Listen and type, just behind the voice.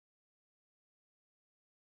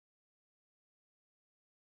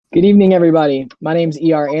Good evening, everybody. My name is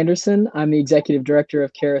E.R. Anderson. I'm the executive director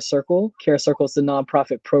of Karis Circle. Karis Circle is the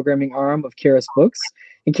nonprofit programming arm of Karis Books,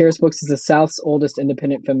 and Karis Books is the South's oldest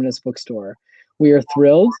independent feminist bookstore. We are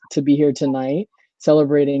thrilled to be here tonight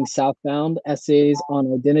celebrating Southbound essays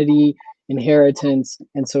on identity, inheritance,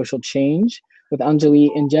 and social change with Anjali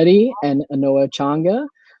Enjeti and Anoa Changa.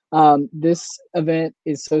 This event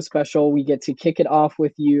is so special. We get to kick it off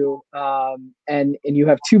with you, and you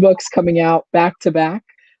have two books coming out back to back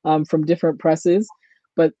from different presses.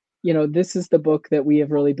 But, this is the book that we have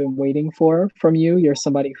really been waiting for from you. You're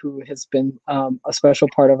somebody who has been a special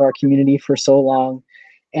part of our community for so long.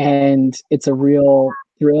 And it's a real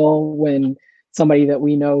thrill when somebody that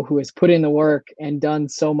we know who has put in the work and done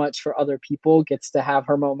so much for other people gets to have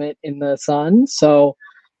her moment in the sun. So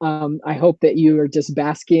I hope that you are just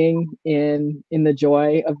basking in the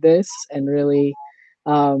joy of this and really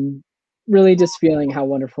just feeling how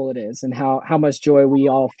wonderful it is and how much joy we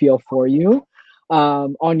all feel for you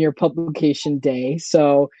on your publication day.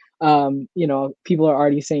 So, people are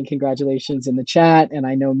already saying congratulations in the chat, and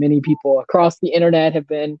I know many people across the internet have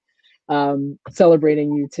been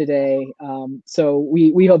celebrating you today. So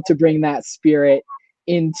we hope to bring that spirit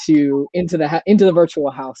into the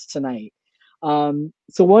virtual house tonight.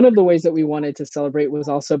 So one of the ways that we wanted to celebrate was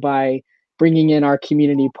also by bringing in our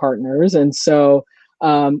community partners, and so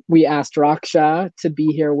we asked Raksha to be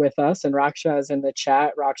here with us, and Raksha is in the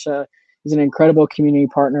chat. Raksha is an incredible community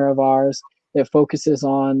partner of ours that focuses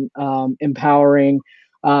on empowering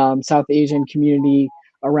South Asian community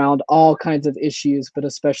around all kinds of issues, but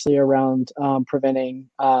especially around preventing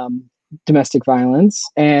domestic violence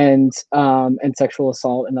and sexual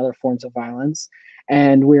assault and other forms of violence.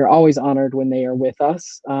 And we're always honored when they are with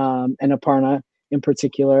us. And Aparna in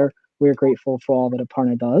particular, we're grateful for all that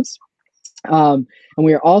Aparna does. And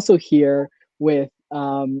we are also here with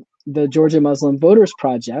the Georgia Muslim Voters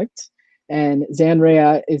Project, and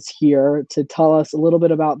Zanrea is here to tell us a little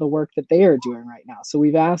bit about the work that they are doing right now. So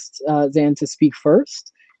we've asked Zan to speak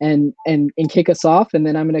first and kick us off, and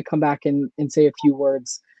then I'm going to come back and say a few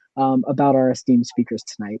words about our esteemed speakers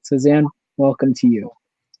tonight. So Zan, welcome to you.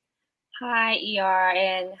 Hi, ER,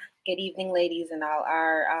 and good evening, ladies and all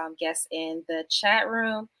our guests in the chat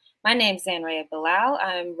room. My name is Zanrea Bilal.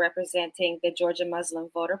 I'm representing the Georgia Muslim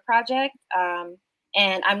Voter Project.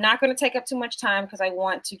 And I'm not going to take up too much time because I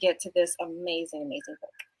want to get to this amazing book.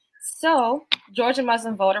 So, Georgia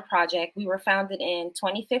Muslim Voter Project, we were founded in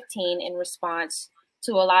 2015 in response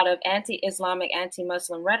to a lot of anti-Islamic,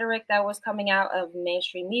 anti-Muslim rhetoric that was coming out of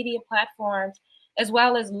mainstream media platforms, as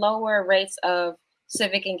well as lower rates of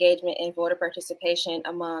civic engagement and voter participation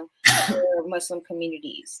among Muslim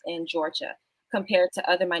communities in Georgia compared to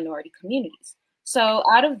other minority communities. So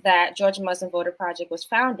out of that, Georgia Muslim Voter Project was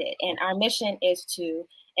founded, and our mission is to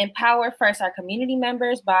empower first our community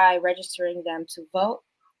members by registering them to vote,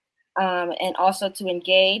 and also to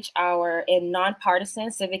engage in nonpartisan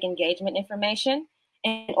civic engagement information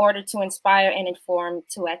in order to inspire and inform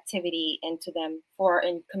to activity and to them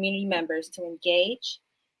and community members to engage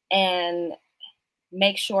and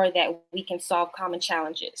make sure that we can solve common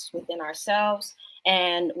challenges within ourselves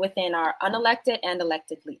and within our unelected and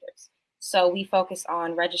elected leaders. So we focus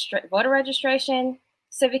on voter registration,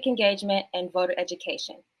 civic engagement, and voter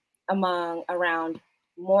education around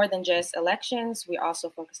more than just elections. We also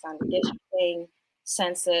focus on redistricting,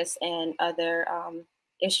 census, and other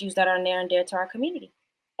issues that are near and dear to our community.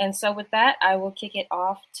 And so with that, I will kick it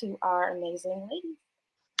off to our amazing ladies.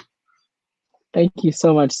 Thank you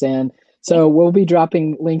so much, Zan. So we'll be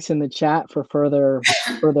dropping links in the chat for further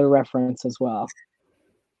reference as well.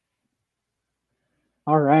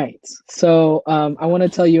 All right, so I want to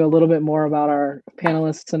tell you a little bit more about our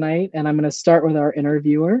panelists tonight, and I'm going to start with our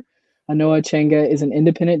interviewer. Anoa Changa is an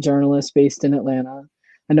independent journalist based in Atlanta.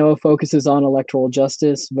 Anoa focuses on electoral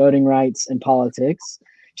justice, voting rights, and politics.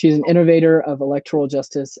 She's an innovator of electoral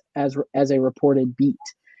justice as a reported beat.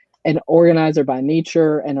 An organizer by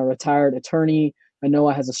nature and a retired attorney,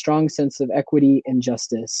 Anoa has a strong sense of equity and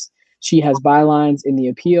justice. She has bylines in The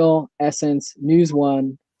Appeal, Essence, News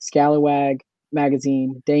One, Scalawag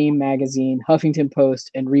Magazine, Dame Magazine, Huffington Post,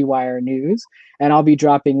 and Rewire News. And I'll be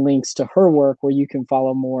dropping links to her work where you can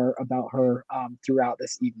follow more about her throughout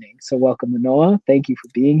this evening. So welcome, Anoa. Thank you for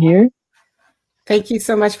being here. Thank you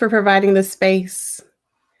so much for providing the space.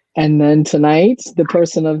 And then tonight, the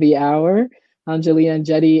person of the hour, Anjali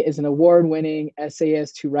Enjeti is an award-winning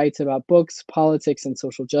essayist who writes about books, politics, and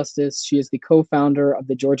social justice. She is the co-founder of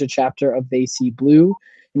the Georgia chapter of They See Blue,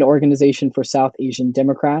 an organization for South Asian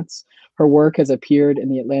Democrats. Her work has appeared in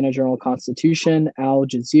the Atlanta Journal-Constitution, Al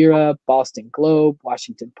Jazeera, Boston Globe,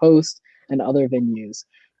 Washington Post, and other venues.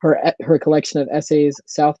 Her collection of essays,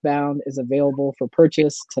 Southbound, is available for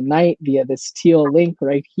purchase tonight via this teal link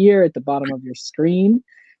right here at the bottom of your screen.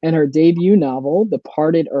 And her debut novel,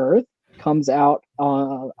 Departed Earth, comes out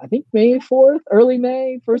I think May 4th, early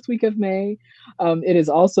May, first week of May. It is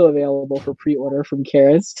also available for pre-order from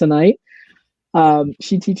Karis tonight.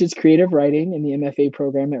 She teaches creative writing in the MFA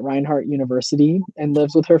program at Reinhardt University and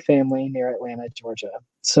lives with her family near Atlanta, Georgia.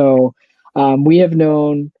 So we have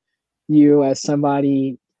known you as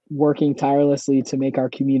somebody working tirelessly to make our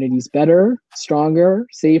communities better, stronger,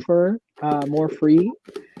 safer, more free.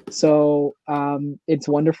 So it's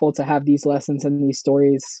wonderful to have these lessons and these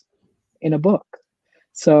stories in a book.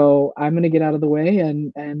 So I'm going to get out of the way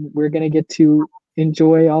and we're going to get to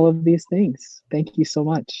enjoy all of these things. Thank you so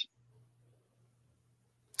much.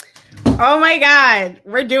 Oh my God,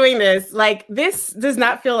 we're doing this. Like, this does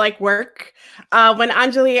not feel like work. When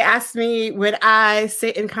Anjali asked me, would I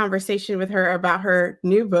sit in conversation with her about her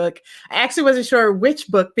new book, I actually wasn't sure which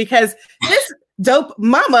book, because this dope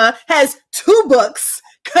mama has 2 books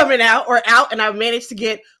coming out, and I've managed to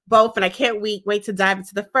get both, and I can't wait to dive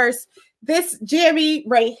into the first. This jammy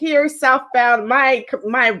right here, Southbound, my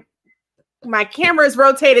camera is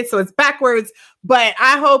rotated, so it's backwards, but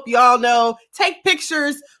I hope y'all know, take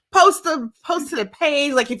pictures, post to the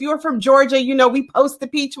page. Like, if you're from Georgia, you know, we post the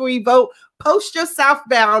peach when we vote. Post your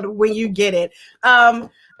Southbound when you get it. I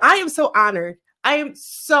am so honored. I am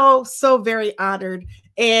so very honored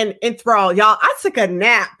and enthralled. Y'all, I took a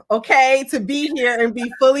nap, okay, to be here and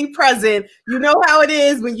be fully present. You know how it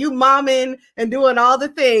is when you momming and doing all the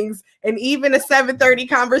things, and even a 7:30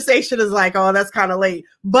 conversation is like, oh, that's kind of late.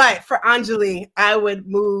 But for Anjali, I would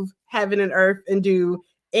move heaven and earth and do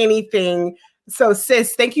anything. So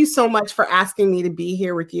sis, thank you so much for asking me to be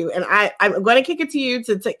here with you. And I'm going to kick it to you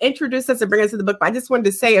to introduce us and bring us to the book. But I just wanted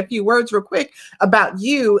to say a few words real quick about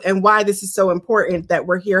you and why this is so important that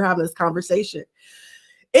we're here having this conversation.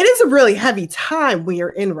 It is a really heavy time we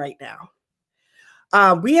are in right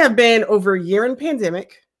now. We have been over a year in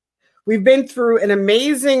pandemic. We've been through an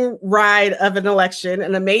amazing ride of an election,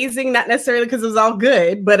 an amazing, not necessarily because it was all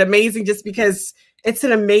good, but amazing just because it's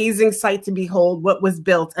an amazing sight to behold what was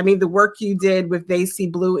built. I mean, the work you did with They See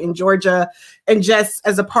Blue in Georgia, and just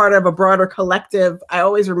as a part of a broader collective, I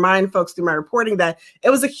always remind folks through my reporting that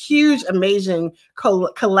it was a huge, amazing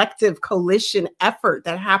collective coalition effort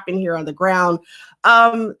that happened here on the ground.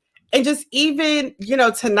 And just even, you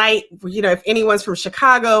know, tonight, you know, if anyone's from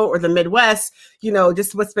Chicago or the Midwest, you know,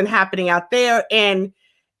 just what's been happening out there. And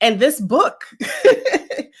this book,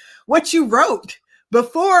 what you wrote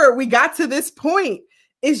before we got to this point,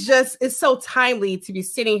 it's so timely to be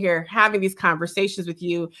sitting here having these conversations with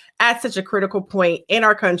you at such a critical point in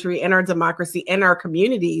our country, in our democracy, in our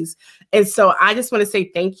communities. And so I just want to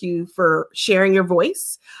say thank you for sharing your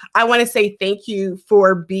voice. I want to say thank you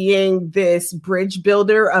for being this bridge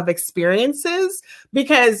builder of experiences,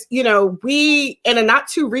 because, you know, we, in a not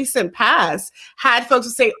too recent past, had folks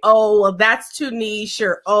who say, oh, well, that's too niche,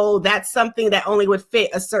 or, oh, that's something that only would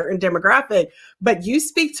fit a certain demographic. But you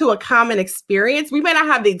speak to a common experience. We may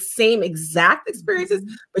not have the same exact experiences,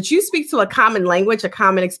 but you speak to a common language, a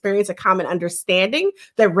common experience, a common understanding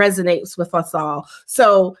that resonates with us all.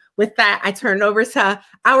 So with that, I turn over to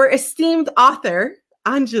our esteemed author,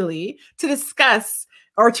 Anjali, to discuss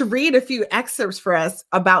or to read a few excerpts for us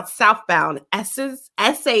about Southbound,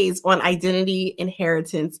 essays on identity,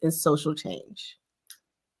 inheritance, and social change.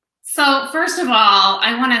 So first of all,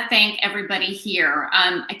 I want to thank everybody here.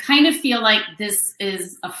 I kind of feel like this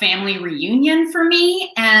is a family reunion for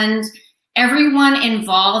me, and everyone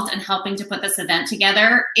involved in helping to put this event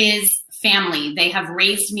together is family. They have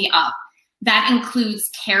raised me up. That includes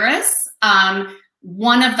Karis,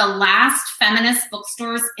 one of the last feminist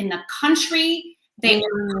bookstores in the country. They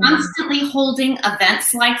are constantly holding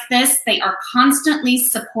events like this. They are constantly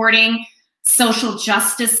supporting social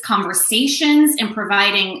justice conversations and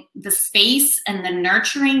providing the space and the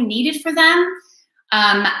nurturing needed for them.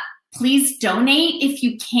 Please donate if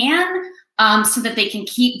you can, so that they can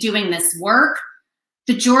keep doing this work.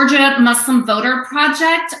 The Georgia Muslim Voter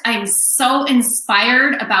Project, I'm so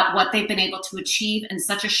inspired about what they've been able to achieve in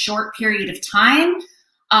such a short period of time.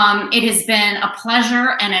 It has been a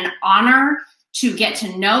pleasure and an honor to get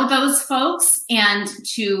to know those folks and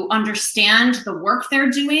to understand the work they're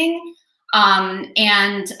doing.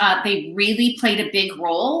 They really played a big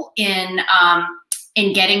role in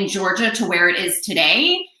getting Georgia to where it is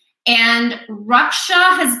today. And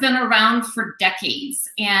Raksha has been around for decades,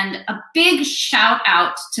 and a big shout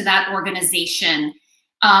out to that organization.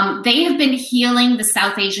 They have been healing the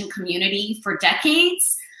South Asian community for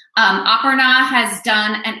decades. Aparna has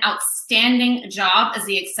done an outstanding job as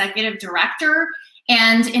the executive director,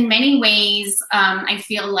 And in many ways, I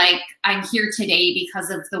feel like I'm here today because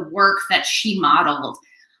of the work that she modeled.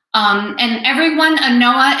 And everyone,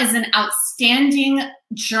 Anoa is an outstanding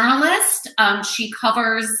journalist. She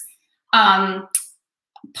covers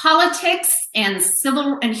politics and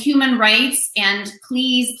civil and human rights. And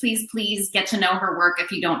please, please, please get to know her work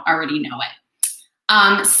if you don't already know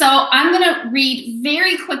it. So I'm going to read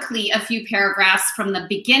very quickly a few paragraphs from the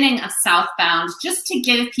beginning of Southbound, just to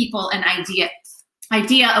give people an idea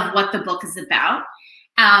of what the book is about.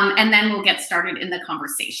 And then we'll get started in the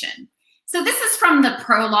conversation. So this is from the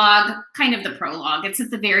prologue, kind of the prologue. It's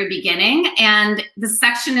at the very beginning. And the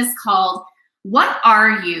section is called, "What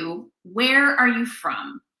Are You? Where Are You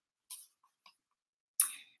From?"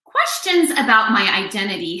 Questions about my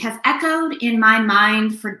identity have echoed in my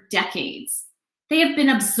mind for decades. They have been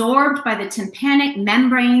absorbed by the tympanic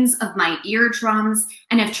membranes of my eardrums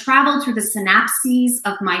and have traveled through the synapses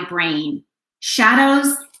of my brain.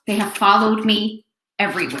 Shadows, they have followed me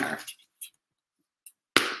everywhere.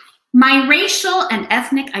 My racial and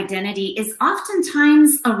ethnic identity is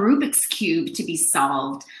oftentimes a Rubik's Cube to be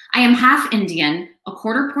solved. I am half Indian, a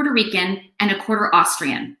quarter Puerto Rican, and a quarter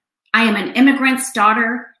Austrian. I am an immigrant's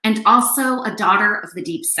daughter and also a daughter of the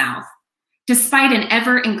Deep South. Despite an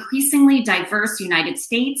ever increasingly diverse United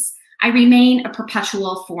States, I remain a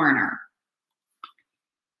perpetual foreigner.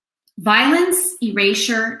 Violence,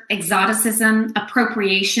 erasure, exoticism,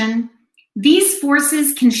 appropriation, these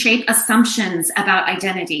forces can shape assumptions about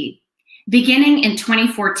identity. Beginning in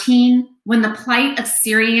 2014, when the plight of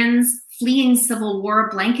Syrians fleeing civil war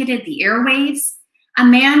blanketed the airwaves, a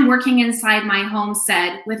man working inside my home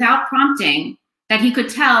said, without prompting, that he could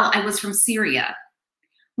tell I was from Syria.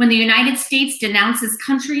 When the United States denounces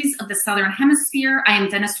countries of the Southern Hemisphere, I am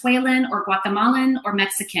Venezuelan or Guatemalan or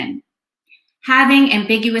Mexican. Having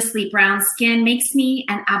ambiguously brown skin makes me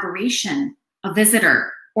an aberration, a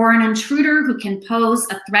visitor, or an intruder who can pose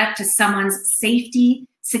a threat to someone's safety,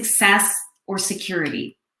 success, or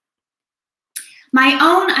security. My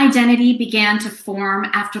own identity began to form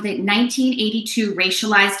after the 1982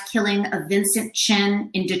 racialized killing of Vincent Chin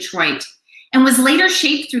in Detroit, and was later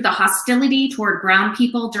shaped through the hostility toward brown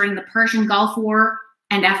people during the Persian Gulf War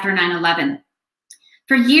and after 9/11.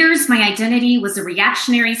 For years, my identity was a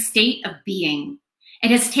reactionary state of being.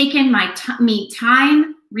 It has taken me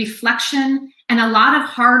time, reflection, and a lot of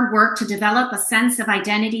hard work to develop a sense of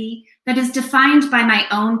identity that is defined by my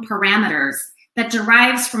own parameters, that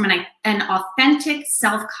derives from an authentic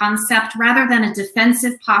self-concept rather than a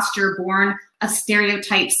defensive posture born of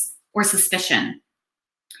stereotypes or suspicion.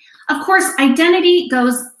 Of course, identity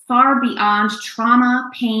goes far beyond trauma,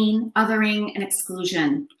 pain, othering, and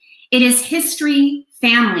exclusion. It is history,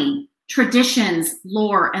 family, traditions,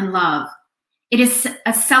 lore, and love. It is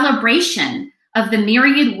a celebration of the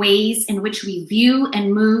myriad ways in which we view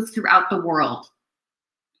and move throughout the world.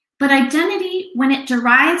 But identity, when it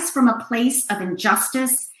derives from a place of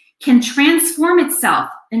injustice, can transform itself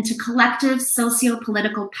into collective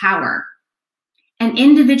socio-political power. An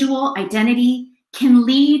individual identity can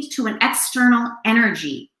lead to an external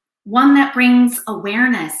energy, one that brings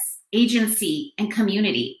awareness, agency, and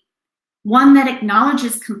community, one that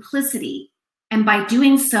acknowledges complicity, and by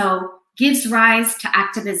doing so, gives rise to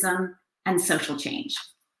activism and social change.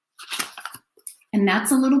 And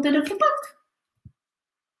that's a little bit of the book.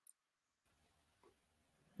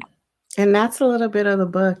 And that's a little bit of the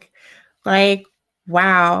book. Like,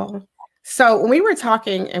 wow. So when we were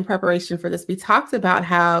talking in preparation for this, we talked about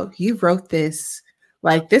how you wrote this,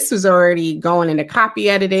 like this was already going into copy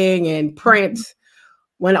editing and print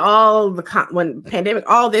when when pandemic,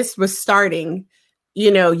 all this was starting,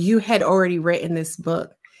 you know, you had already written this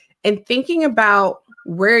book. And thinking about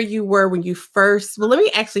where you were when you first, well, let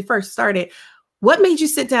me actually first start it. What made you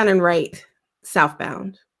sit down and write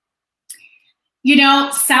Southbound? You know,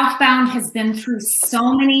 Southbound has been through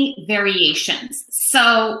so many variations.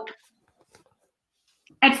 So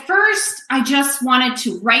at first, I just wanted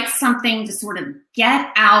to write something to sort of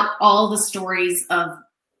get out all the stories of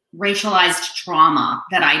racialized trauma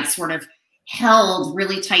that I'd sort of held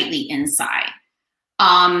really tightly inside.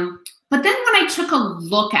 But then when I took a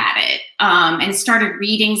look at it and started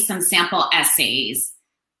reading some sample essays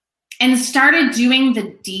and started doing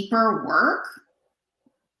the deeper work,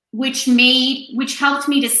 which helped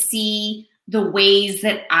me to see the ways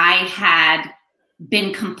that I had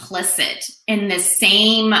been complicit in the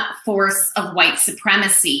same force of white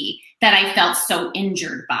supremacy that I felt so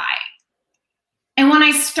injured by. And when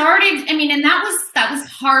I started, I mean, and that was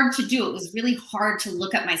hard to do. It was really hard to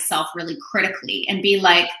look at myself really critically and be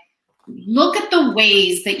like, look at the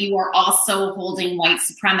ways that you are also holding white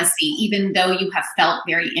supremacy, even though you have felt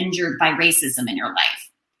very injured by racism in your life.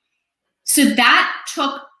 So that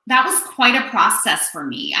was quite a process for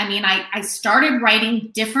me. I mean, I started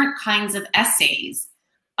writing different kinds of essays,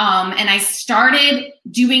 and I started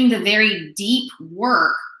doing the very deep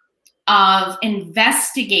work of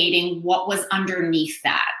investigating what was underneath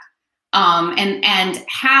that, and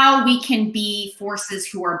how we can be forces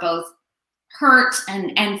who are both hurt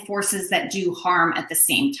and forces that do harm at the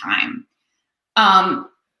same time.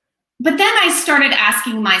 But then I started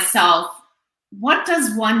asking myself, what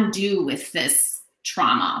does one do with this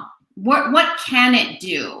trauma? What can it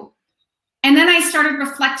do? And then I started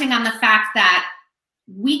reflecting on the fact that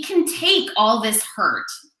we can take all this hurt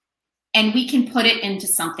and we can put it into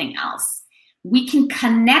something else. We can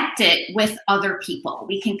connect it with other people.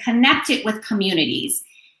 We can connect it with communities.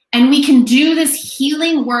 And we can do this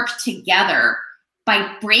healing work together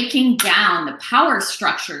by breaking down the power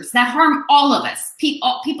structures that harm all of us, people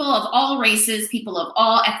of all races, people of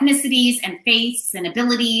all ethnicities and faiths and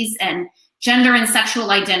abilities and gender and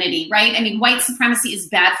sexual identity, right? I mean, white supremacy is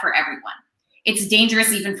bad for everyone. It's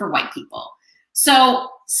dangerous even for white people. So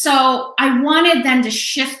I wanted then to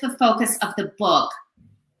shift the focus of the book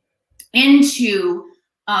into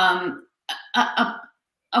a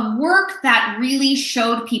work that really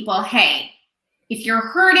showed people, hey, if you're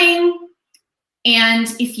hurting and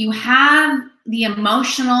if you have the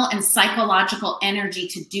emotional and psychological energy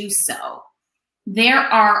to do so, there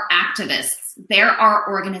are activists, there are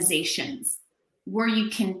organizations where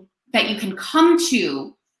that you can come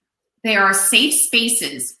to. There are safe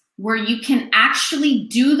spaces where you can actually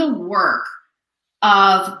do the work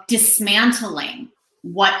of dismantling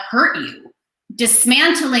what hurt you,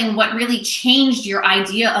 dismantling what really changed your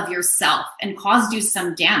idea of yourself and caused you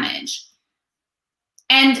some damage.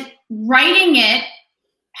 And writing it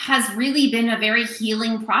has really been a very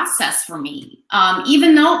healing process for me,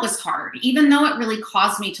 even though it was hard, even though it really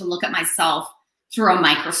caused me to look at myself through a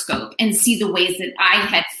microscope and see the ways that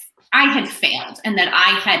I had failed and that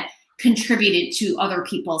I had contributed to other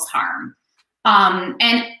people's harm.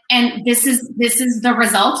 And this is the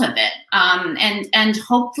result of it. And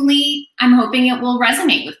hopefully, I'm hoping it will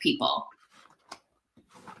resonate with people.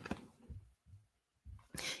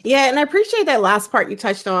 Yeah, and I appreciate that last part you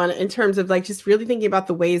touched on in terms of like just really thinking about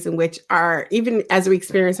the ways in which even as we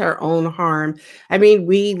experience our own harm, I mean,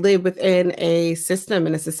 we live within a system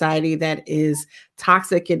and a society that is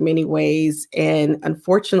toxic in many ways. And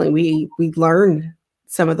unfortunately, we learn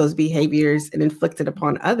some of those behaviors and inflict it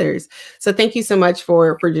upon others. So thank you so much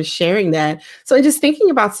for just sharing that. So just thinking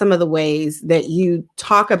about some of the ways that you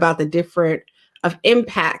talk about the different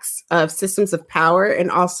impacts of systems of power, and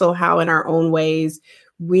also how in our own ways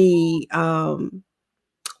we kind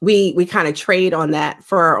of trade on that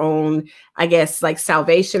for our own, I guess, like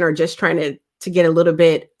salvation, or just trying to get a little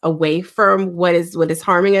bit away from what is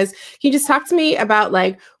harming us. Can you just talk to me about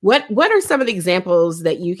like what are some of the examples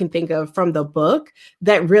that you can think of from the book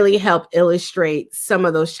that really help illustrate some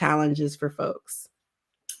of those challenges for folks?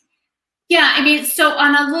 Yeah, I mean, so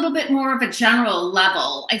on a little bit more of a general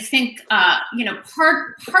level, I think, part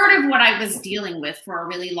of what I was dealing with for a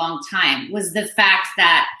really long time was the fact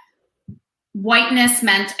that whiteness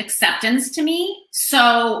meant acceptance to me.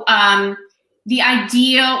 So the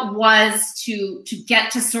idea was to get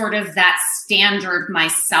to sort of that standard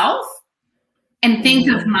myself and think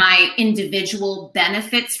of my individual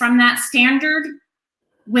benefits from that standard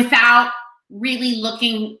without really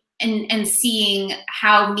looking and seeing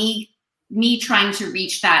how me trying to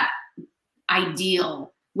reach that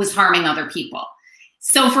ideal was harming other people.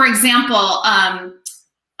 So for example,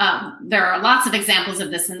 there are lots of examples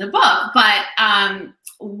of this in the book, but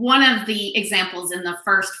one of the examples in the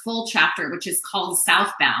first full chapter, which is called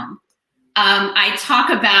Southbound, I talk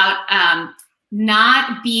about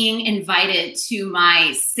not being invited to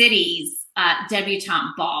my city's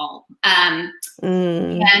debutante ball. And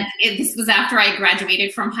this was after I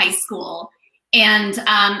graduated from high school. And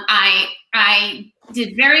I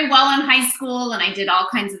did very well in high school, and I did all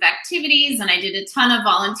kinds of activities, and I did a ton of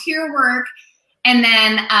volunteer work. And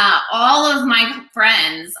then all of my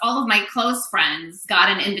close friends got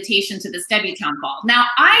an invitation to this debutante ball. Now,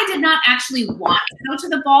 I did not actually want to go to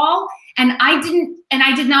the ball, and I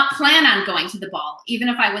did not plan on going to the ball, even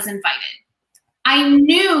if I was invited. I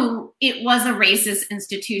knew it was a racist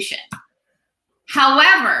institution.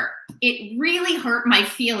 However, it really hurt my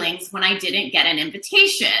feelings when I didn't get an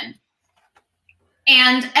invitation.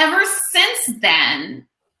 And ever since then,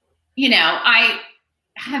 I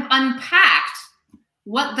have unpacked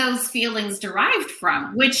what those feelings derived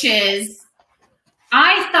from, which is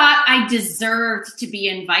I thought I deserved to be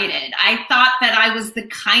invited. I thought that I was the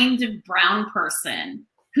kind of brown person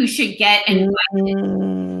who should get invited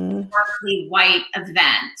to a darkly white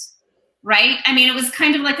event, right? I mean, it was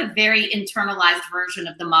kind of like a very internalized version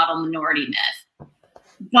of the model minority myth.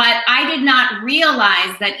 But I did not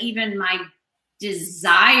realize that even my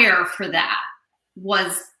desire for that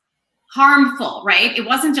was harmful, right? It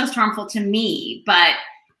wasn't just harmful to me, but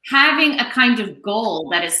having a kind of goal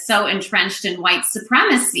that is so entrenched in white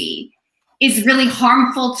supremacy is really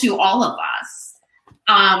harmful to all of us.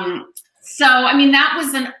 So, I mean, that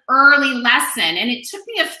was an early lesson, and it took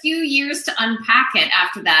me a few years to unpack it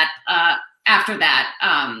after that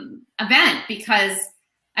event, because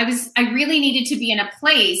I really needed to be in a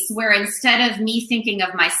place where instead of me thinking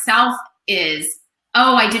of myself as,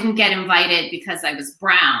 oh, I didn't get invited because I was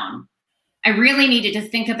brown, I really needed to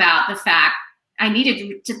think about the fact I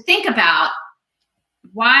needed to think about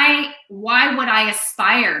why would I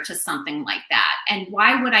aspire to something like that? And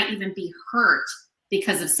why would I even be hurt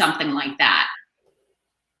because of something like that?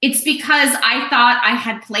 It's because I thought I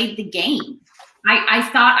had played the game. I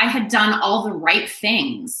thought I had done all the right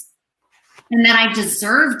things and that I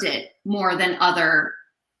deserved it more than other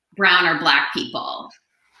brown or Black people.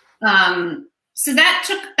 So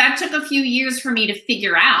that took a few years for me to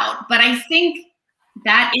figure out, but I think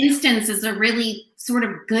that instance is a really sort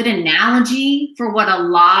of good analogy for what a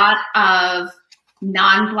lot of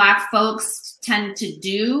non-Black folks tend to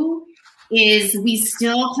do. Is we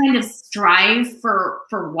still kind of strive for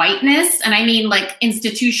whiteness, and I mean like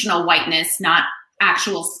institutional whiteness, not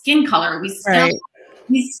actual skin color. We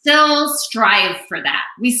still strive for that.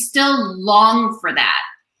 We still long for that.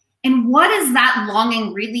 And what is that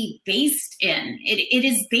longing really based in? It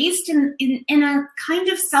is based in a kind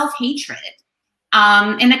of self-hatred,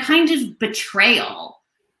 in a kind of betrayal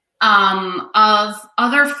of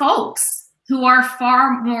other folks who are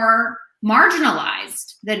far more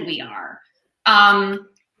marginalized than we are.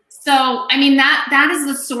 So, I mean, that is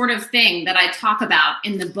the sort of thing that I talk about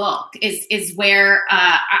in the book, is where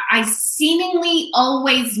I seemingly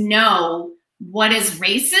always know what is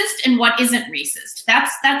racist and what isn't racist.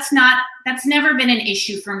 That's never been an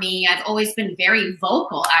issue for me. I've always been very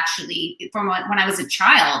vocal, actually, from when I was a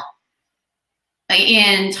child,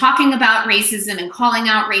 in talking about racism and calling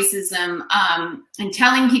out racism, and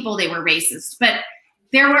telling people they were racist. But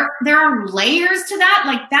there are layers to that.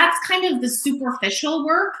 Like, that's kind of the superficial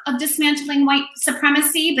work of dismantling white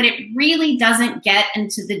supremacy, but it really doesn't get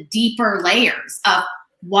into the deeper layers of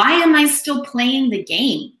why am I still playing the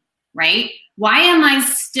game, right? Why am I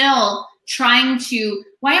still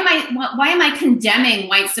why am I condemning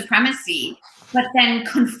white supremacy, but then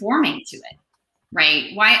conforming to it,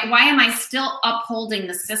 right? Why am I still upholding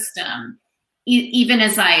the system, even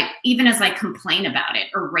as I complain about it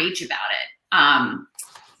or rage about it?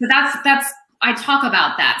 So that's I talk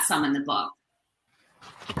about that some in the book.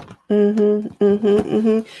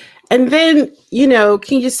 And then, you know,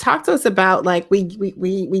 can you just talk to us about, like,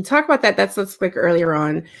 we talk about that. That's like earlier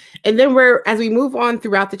on. And then as we move on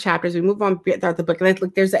throughout the chapters, we move on throughout the book, and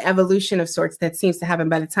like, there's an evolution of sorts that seems to happen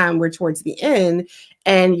by the time we're towards the end.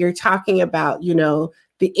 And you're talking about, you know,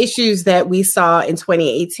 the issues that we saw in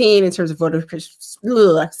 2018 in terms of voter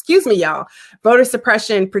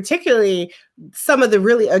suppression, particularly some of the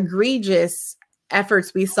really egregious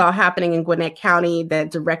efforts we saw happening in Gwinnett County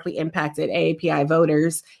that directly impacted AAPI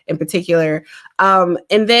voters in particular. And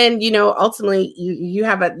then, you know, ultimately you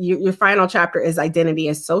have your final chapter is identity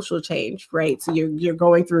as social change, right? So you're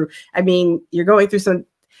going through some.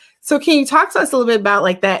 So can you talk to us a little bit about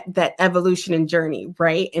like that evolution and journey,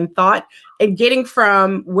 right? And thought, and getting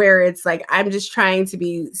from where it's like, I'm just trying to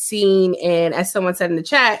be seen, and as someone said in the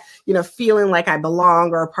chat, you know, feeling like I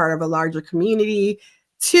belong or a part of a larger community,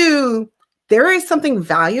 to there is something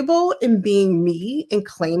valuable in being me and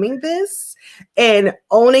claiming this and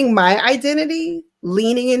owning my identity,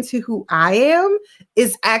 leaning into who I am,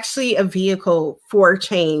 is actually a vehicle for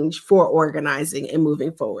change, for organizing and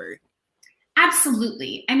moving forward.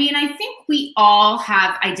 Absolutely. I mean, I think we all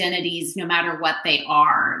have identities, no matter what they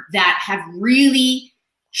are, that have really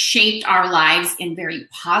shaped our lives in very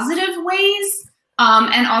positive ways,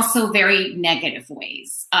 and also very negative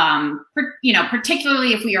ways. You know,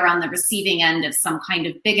 particularly if we are on the receiving end of some kind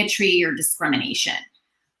of bigotry or discrimination.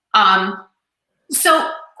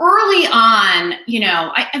 So early on, you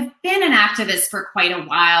know, I've been an activist for quite a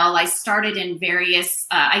while. I started in various,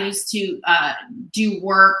 I used to do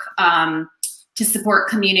work to support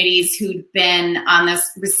communities who'd been on the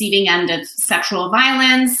receiving end of sexual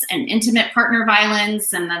violence and intimate partner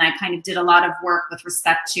violence. And then I kind of did a lot of work with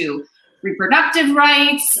respect to reproductive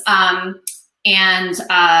rights. and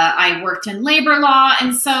I worked in labor law.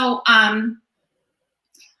 And so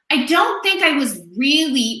I don't think I was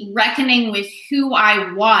really reckoning with who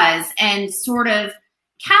I was and sort of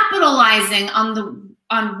capitalizing on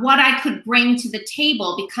what I could bring to the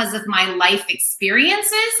table because of my life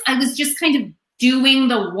experiences. I was just kind of doing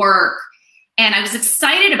the work, and I was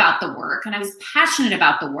excited about the work, and I was passionate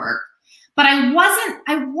about the work. But I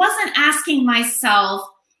wasn't asking myself,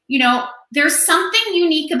 you know, there's something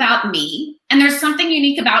unique about me, and there's something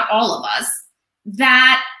unique about all of us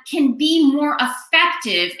that can be more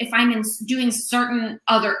effective if I'm doing certain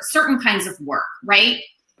kinds of work, right?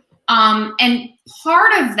 And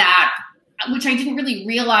part of that, which I didn't really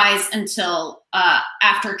realize until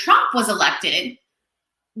after Trump was elected,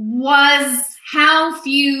 was how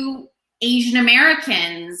few Asian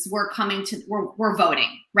Americans were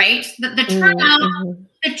voting, right? The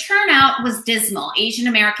turnout was dismal. Asian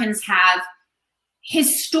Americans have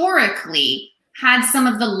historically had some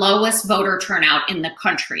of the lowest voter turnout in the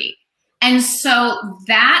country. And so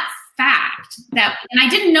that fact and I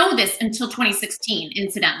didn't know this until 2016,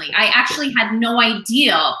 incidentally. I actually had no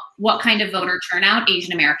idea what kind of voter turnout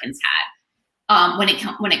Asian Americans had when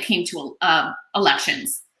it came to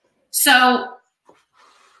elections. So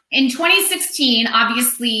in 2016,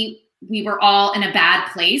 obviously, we were all in a bad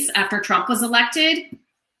place after Trump was elected.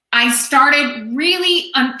 I started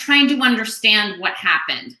really trying to understand what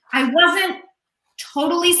happened. I wasn't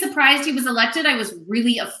totally surprised he was elected. I was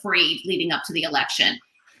really afraid leading up to the election.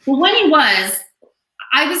 But when he was,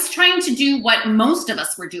 I was trying to do what most of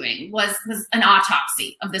us were doing, was an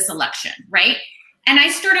autopsy of this election, right? And I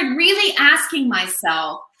started really asking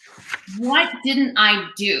myself, what didn't I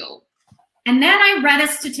do? And then I read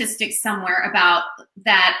a statistic somewhere about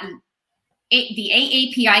that the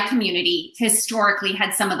AAPI community historically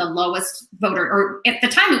had some of the lowest voter, or at the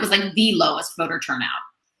time it was like the lowest voter turnout.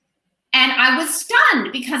 And I was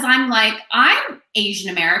stunned because I'm like, I'm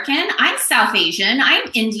Asian American, I'm South Asian, I'm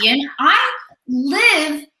Indian. I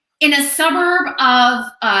live in a suburb of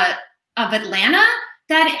Atlanta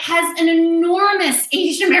that has an enormous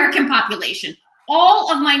Asian American population.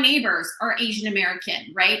 All of my neighbors are Asian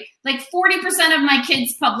American, right? Like 40% of my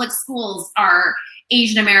kids' public schools are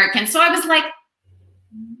Asian American. So I was like,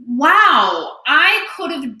 wow, I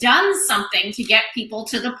could have done something to get people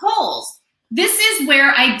to the polls. This is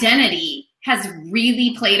where identity has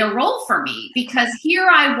really played a role for me, because here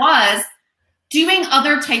I was doing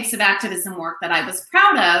other types of activism work that I was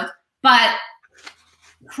proud of, but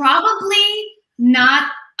probably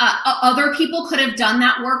not other people could have done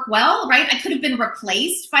that work well, right? I could have been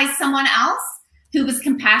replaced by someone else who was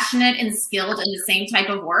compassionate and skilled in the same type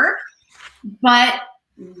of work. But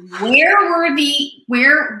where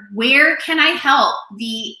can I help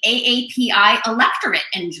the AAPI electorate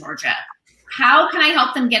in Georgia? How can I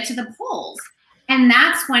help them get to the polls? And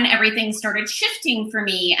that's when everything started shifting for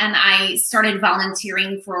me. And I started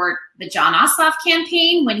volunteering for the John Ossoff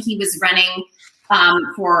campaign when he was running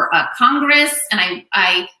for Congress. And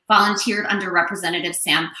I volunteered under Representative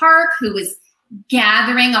Sam Park, who was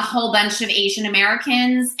gathering a whole bunch of Asian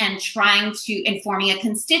Americans and trying to forming a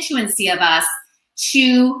constituency of us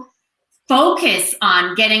to focus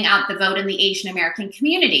on getting out the vote in the Asian American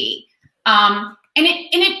community. And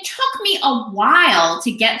it took me a while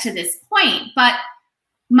to get to this point, but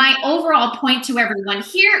my overall point to everyone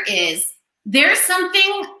here is there's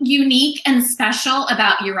something unique and special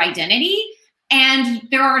about your identity, and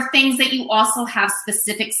there are things that you also have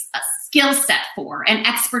specific skill set for, and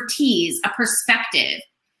expertise, a perspective.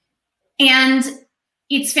 And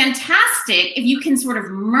it's fantastic if you can sort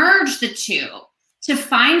of merge the two to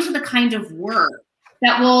find the kind of work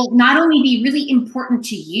that will not only be really important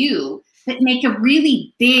to you, but make a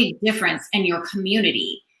really big difference in your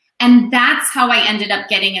community. And that's how I ended up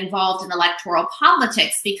getting involved in electoral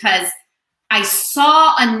politics, because I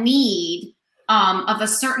saw a need of a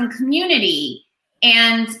certain community,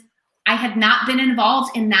 and I had not been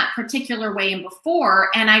involved in that particular way before.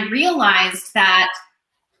 And I realized that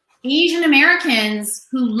Asian Americans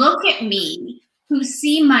who look at me, who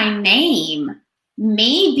see my name,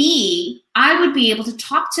 maybe I would be able to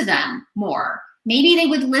talk to them more. Maybe they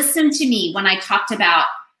would listen to me when I talked about,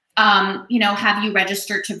 have you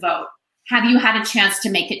registered to vote? Have you had a chance to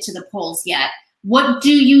make it to the polls yet? What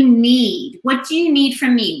do you need? What do you need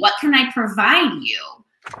from me? What can I provide you?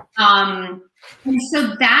 And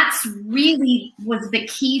so that's really was the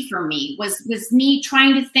key for me, was me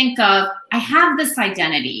trying to think of, I have this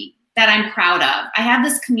identity that I'm proud of. I have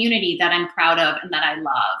this community that I'm proud of and that I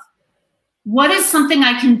love. What is something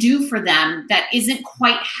I can do for them that isn't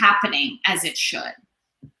quite happening as it should?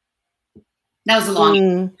 That was a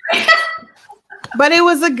long But it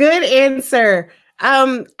was a good answer.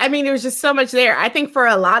 I mean, there was just so much there. I think for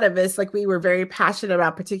a lot of us, like we were very passionate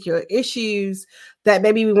about particular issues that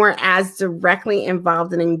maybe we weren't as directly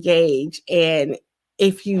involved and engaged. And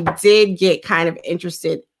if you did get kind of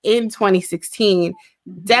interested in 2016,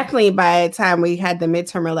 definitely by the time we had the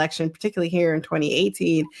midterm election, particularly here in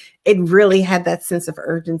 2018, it really had that sense of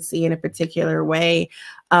urgency in a particular way.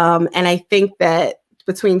 And I think that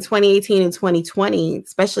between 2018 and 2020,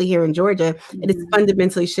 especially here in Georgia, it has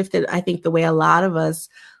fundamentally shifted, I think, the way a lot of us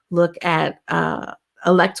look at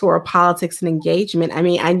electoral politics and engagement. I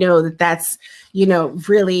mean, I know that that's, you know,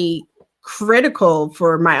 really critical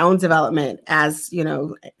for my own development as, you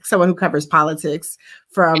know, someone who covers politics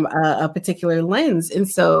from a particular lens. And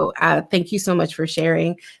so thank you so much for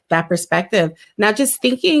sharing that perspective. Now, just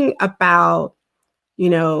thinking about, you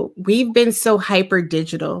know, we've been so hyper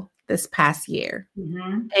digital this past year,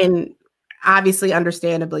 and obviously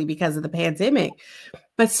understandably because of the pandemic,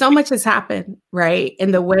 but so much has happened, right?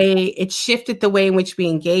 And the way it shifted the way in which we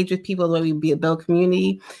engage with people, the way we build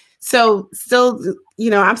community. So still, you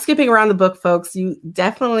know, I'm skipping around the book, folks. You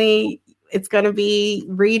definitely, it's going to be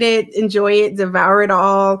read it, enjoy it, devour it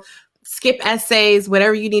all, skip essays,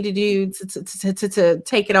 whatever you need to do to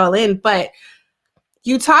take it all in. But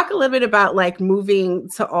you talk a little bit about like moving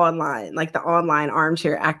to online, like the online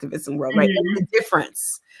armchair activism world, right? The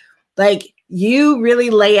difference. Like you really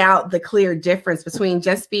lay out the clear difference between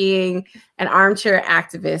just being an armchair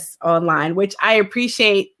activist online, which I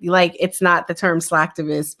appreciate. Like it's not the term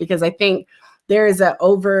slacktivist, because I think there is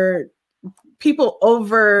people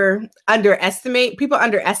underestimate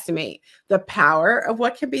the power of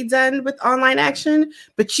what can be done with online action,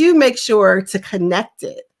 but you make sure to connect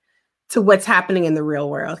it to what's happening in the real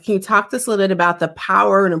world. Can you talk to us a little bit about the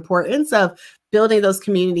power and importance of building those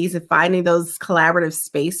communities and finding those collaborative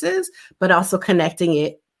spaces, but also connecting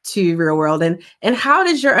it to real world? And how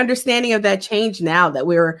does your understanding of that change now that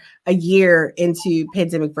we're a year into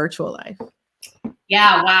pandemic virtual life?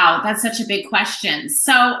 Yeah, wow, that's such a big question.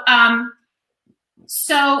 So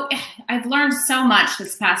I've learned so much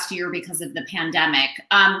this past year because of the pandemic.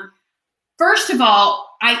 First of all,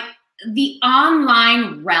 the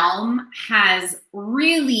online realm has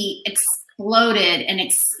really exploded and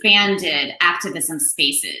expanded activism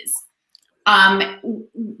spaces.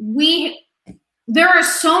 There are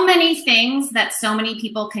so many things that so many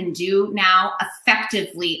people can do now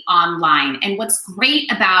effectively online. And what's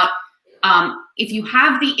great about if you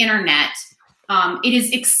have the internet, it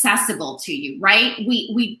is accessible to you, right?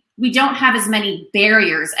 We don't have as many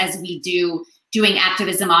barriers as we do doing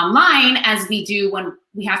activism online as we do when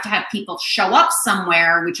we have to have people show up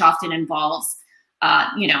somewhere, which often involves,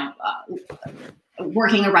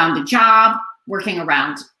 working around a job, working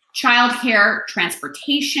around childcare,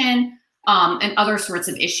 transportation, and other sorts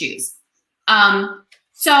of issues.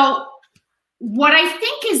 So what I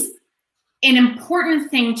think is an important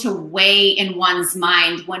thing to weigh in one's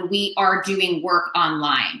mind when we are doing work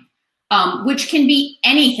online, which can be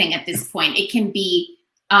anything at this point. It can be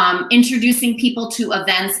introducing people to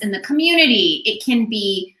events in the community. It can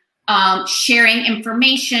be sharing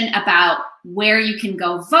information about where you can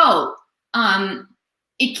go vote.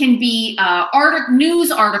 It can be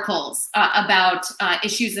news articles about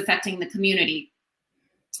issues affecting the community.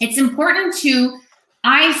 It's important to,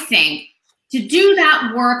 I think, to do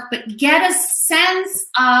that work, but get a sense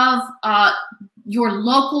of your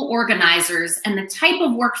local organizers and the type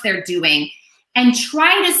of work they're doing, and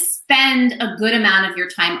try to spend a good amount of your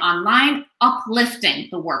time online uplifting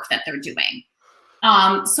the work that they're doing.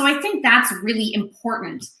 So I think that's really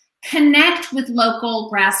important. Connect with local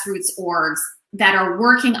grassroots orgs that are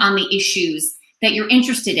working on the issues that you're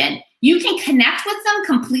interested in. You can connect with them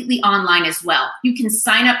completely online as well. You can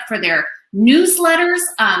sign up for their newsletters.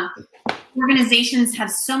 Organizations have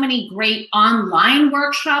so many great online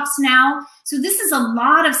workshops now. So this is a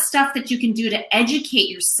lot of stuff that you can do to educate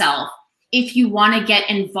yourself if you want to get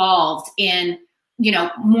involved in,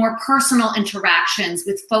 more personal interactions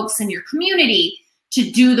with folks in your community to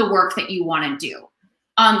do the work that you want to do.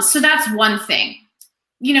 So that's one thing.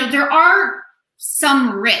 There are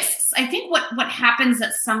some risks. I think what happens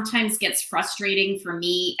that sometimes gets frustrating for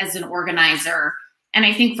me as an organizer, and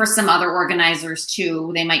I think for some other organizers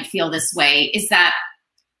too, they might feel this way, is that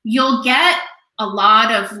you'll get a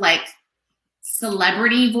lot of like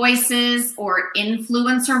celebrity voices or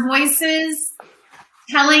influencer voices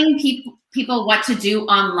telling people what to do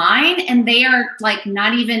online, and they are like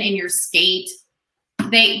not even in your state.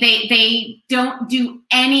 They don't do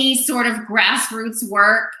any sort of grassroots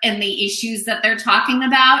work and the issues that they're talking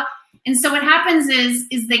about. And so what happens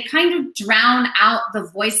is they kind of drown out the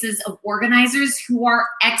voices of organizers who are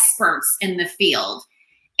experts in the field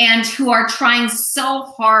and who are trying so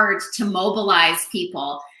hard to mobilize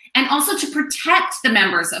people and also to protect the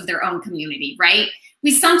members of their own community, right? We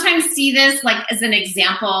sometimes see this, like, as an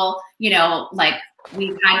example, you know, like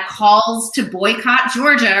we've had calls to boycott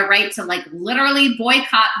Georgia, right? To like literally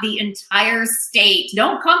boycott the entire state.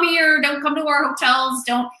 Don't come here, don't come to our hotels,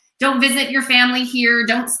 don't visit your family here.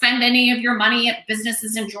 Don't spend any of your money at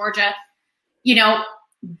businesses in Georgia. You know,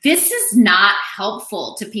 this is not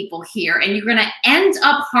helpful to people here. And you're going to end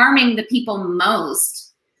up harming the people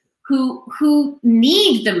most who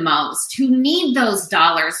need the most, who need those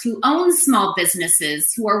dollars, who own small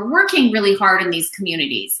businesses, who are working really hard in these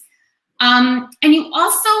communities. And you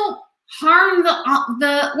also harm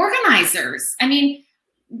the organizers. I mean,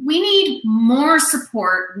 we need more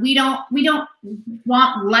support. We don't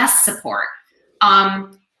want less support.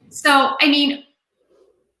 So, I mean,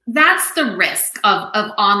 that's the risk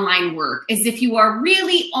of online work, is if you are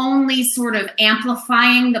really only sort of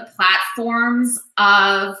amplifying the platforms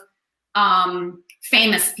of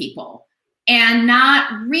famous people and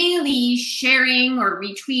not really sharing or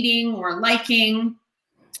retweeting or liking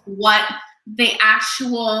what the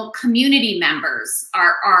actual community members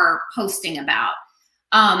are posting about.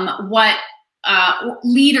 What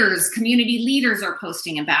community leaders are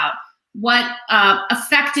posting about, what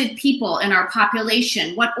affected people in our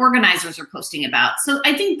population, what organizers are posting about. So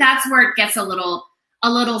I think that's where it gets a little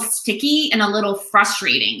sticky and a little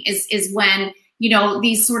frustrating, is when, you know,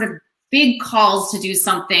 these sort of big calls to do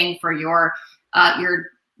something for your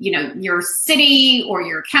city or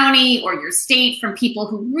your county or your state from people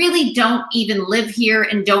who really don't even live here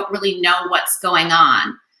and don't really know what's going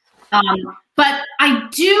on. But I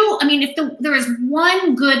mean, if there is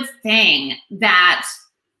one good thing that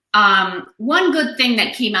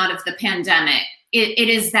came out of the pandemic, it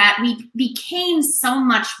is that we became so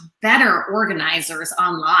much better organizers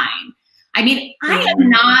online. I mean, I am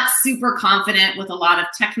not super confident with a lot of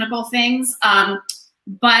technical things,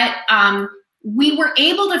 but we were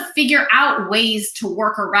able to figure out ways to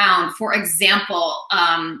work around, for example,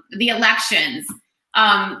 the elections.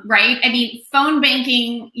 Right? I mean, phone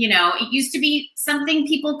banking, you know, it used to be something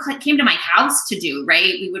people came to my house to do,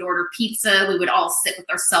 right? We would order pizza. We would all sit with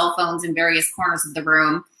our cell phones in various corners of the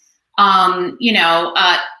room.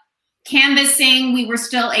 Canvassing, we were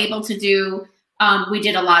still able to do. We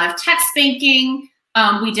did a lot of text banking.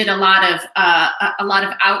 We did a lot of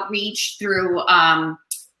outreach through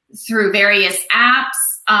various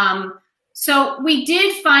apps. So we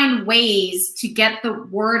did find ways to get the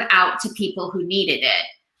word out to people who needed it.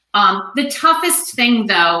 The toughest thing,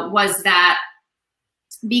 though, was that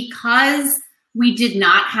because we did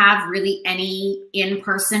not have really any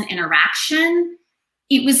in-person interaction,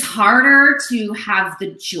 it was harder to have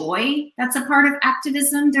the joy that's a part of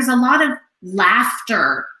activism. There's a lot of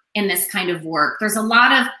laughter in this kind of work. There's a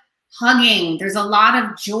lot of hugging. There's a lot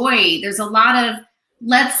of joy. There's a lot of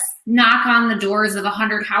let's knock on the doors of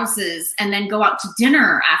 100 houses and then go out to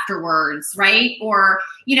dinner afterwards, right? Or,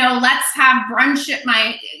 you know, let's have brunch at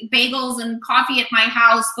my bagels and coffee at my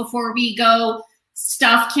house before we go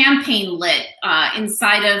stuff campaign lit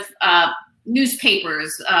inside of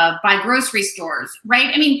newspapers, by grocery stores,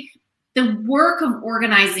 right? I mean, the work of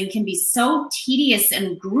organizing can be so tedious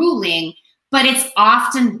and grueling, but it's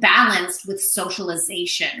often balanced with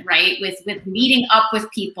socialization, right? With meeting up with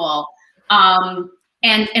people,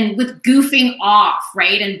 and with goofing off,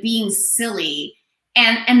 right? And being silly.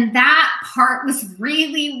 And that part was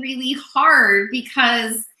really, really hard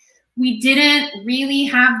because we didn't really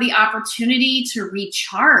have the opportunity to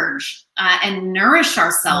recharge and nourish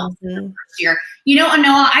ourselves in the first year. You know,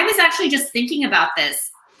 Anoa, I was actually just thinking about this.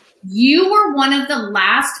 You were one of the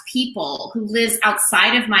last people who lives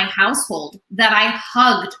outside of my household that I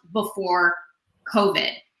hugged before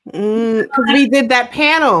COVID. We did that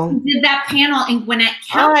panel. We did that panel in Gwinnett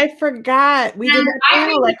County. Oh, I forgot. We did that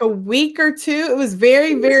panel like a week or two. It was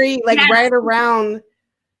very, very like right around.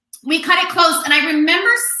 We cut it close. And I remember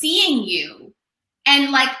seeing you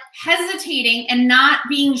and like hesitating and not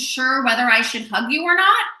being sure whether I should hug you or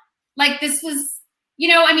not. Like this was, you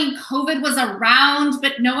know, I mean, COVID was around,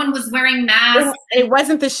 but no one was wearing masks. It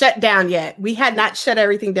wasn't the shutdown yet. We had not shut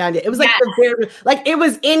everything down yet. It was like like it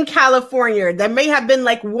was in California. There may have been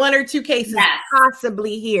like 1 or 2 cases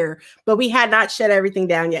possibly here, but we had not shut everything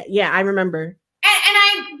down yet. Yeah, I remember.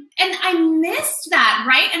 And I missed that,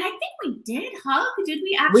 right? And I think we did hug. Did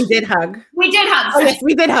we actually? We did hug. We did hug. Oh, yes,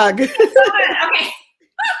 we did hug. Okay.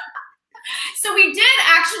 So we did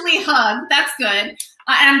actually hug. That's good.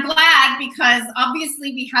 And I'm glad because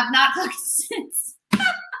obviously we have not hugged since.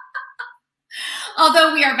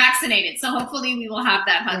 Although we are vaccinated, so hopefully we will have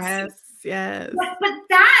that hug soon. Yes. But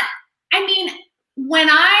that, I mean, when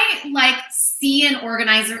I like see an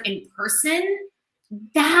organizer in person,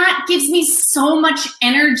 that gives me so much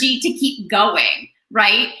energy to keep going,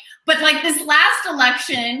 right? But like this last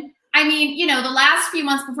election, I mean, you know, the last few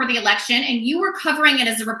months before the election, and you were covering it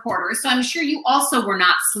as a reporter, so I'm sure you also were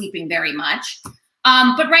not sleeping very much.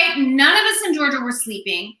 But right, none of us in Georgia were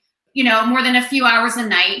sleeping, you know, more than a few hours a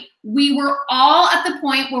night. We were all at the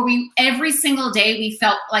point where every single day we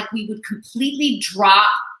felt like we would completely drop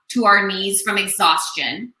to our knees from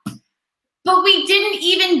exhaustion. But we didn't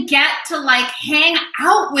even get to like hang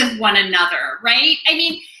out with one another, right? I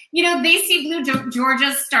mean, you know, They See Blue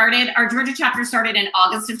Georgia started, our Georgia chapter started in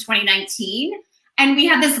August of 2019. And we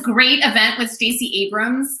had this great event with Stacey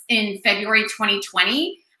Abrams in February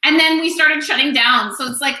 2020. And then we started shutting down. So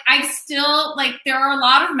it's like, I still, like, there are a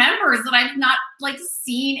lot of members that I've not like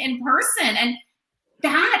seen in person. And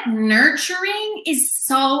that nurturing is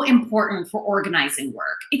so important for organizing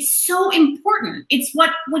work. It's so important. It's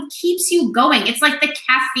what keeps you going. It's like the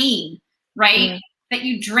caffeine, right? That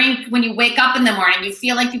you drink when you wake up in the morning. You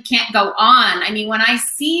feel like you can't go on. I mean, when I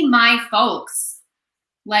see my folks,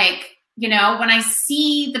 like, you know, when I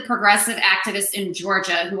see the progressive activists in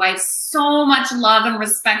Georgia who I have so much love and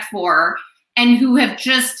respect for, and who have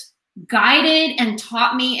just guided and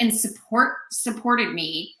taught me and supported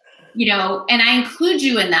me, you know, and I include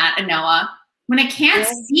you in that, Anoa, when I can't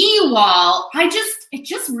see you all, it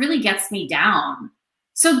just really gets me down.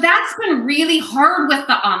 So that's been really hard with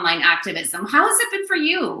the online activism. How has it been for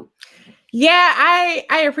you? Yeah,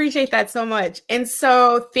 I appreciate that so much. And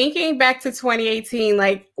so thinking back to 2018,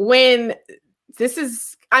 like when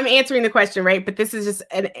I'm answering the question, right? But this is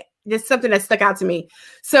just something that stuck out to me.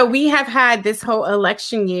 So we have had this whole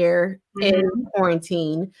election year in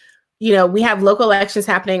quarantine. You know, we have local elections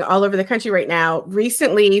happening all over the country right now.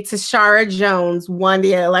 Recently, Tashara Jones won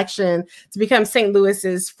the election to become St.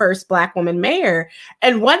 Louis's first Black woman mayor.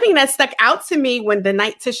 And one thing that stuck out to me when the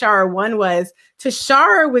night Tashara won was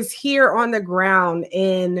Tashara was here on the ground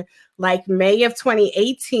in like May of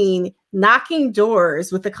 2018, knocking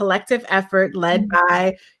doors with a collective effort led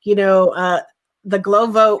by, you know, the Glow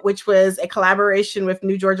Vote, which was a collaboration with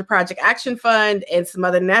New Georgia Project Action Fund and some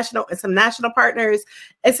other national partners.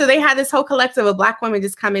 And so they had this whole collective of Black women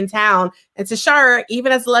just come in town. And Tashara,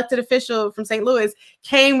 even as elected official from St. Louis,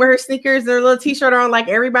 came with her sneakers and her little t-shirt on like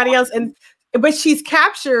everybody else. But she's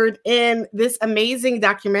captured in this amazing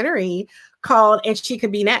documentary called And She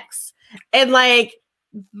Could Be Next. And like,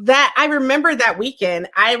 that I remember that weekend.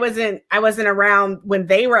 I wasn't around when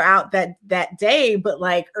they were out that day, but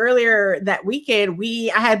like earlier that weekend,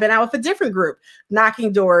 I had been out with a different group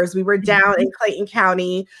knocking doors. We were down in Clayton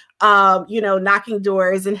County, you know, knocking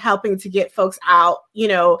doors and helping to get folks out, you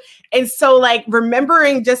know. And so like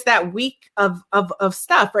remembering just that week of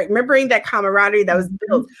stuff, right? Remembering that camaraderie that was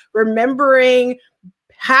built, remembering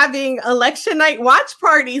having election night watch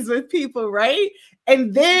parties with people, right?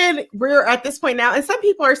 And then we're at this point now, and some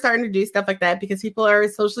people are starting to do stuff like that because people are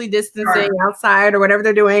socially distancing outside or whatever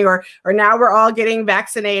they're doing, or now we're all getting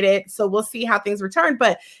vaccinated. So we'll see how things return.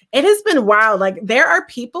 But it has been wild. Like there are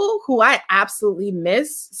people who I absolutely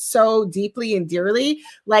miss so deeply and dearly.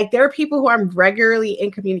 Like there are people who I'm regularly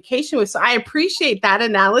in communication with. So I appreciate that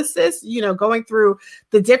analysis, you know, going through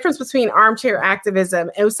the difference between armchair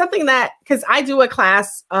activism. It was something that, because I do a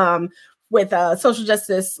class with social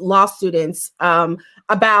justice law students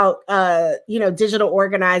about, you know, digital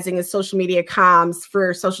organizing and social media comms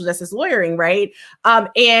for social justice lawyering, right?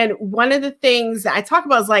 And one of the things that I talk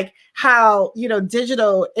about is like how, you know,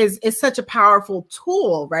 digital is such a powerful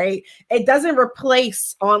tool, right? It doesn't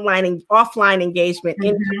replace online and offline engagement,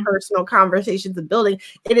 interpersonal conversations and building.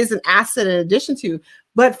 It is an asset in addition to.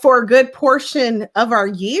 But for a good portion of our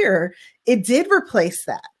year, it did replace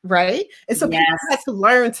that, right? And so people had to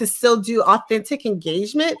learn to still do authentic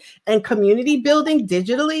engagement and community building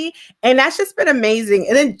digitally. And that's just been amazing.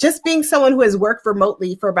 And then just being someone who has worked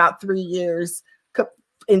remotely for about 3 years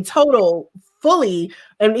in total, fully.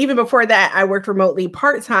 And even before that, I worked remotely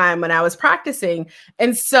part-time when I was practicing.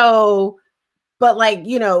 And so, but like,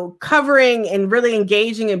 you know, covering and really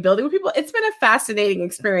engaging and building with people, it's been a fascinating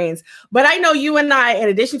experience. But I know you and I, in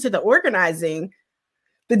addition to the organizing,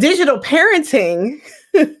 the digital parenting,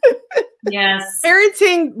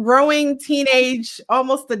 parenting growing teenage,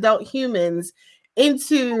 almost adult humans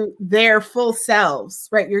into their full selves,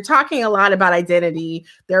 right? You're talking a lot about identity.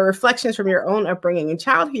 There are reflections from your own upbringing and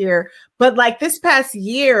child here, but like this past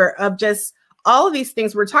year of just all of these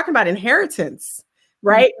things, we're talking about inheritance,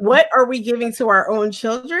 right? What are we giving to our own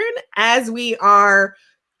children as we are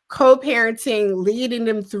co-parenting, leading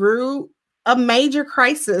them through a major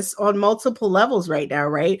crisis on multiple levels right now,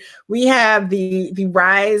 right? We have the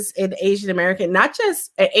rise in Asian American, not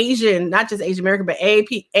just Asian American, but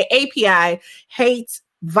API hate,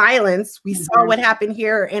 violence. We saw what happened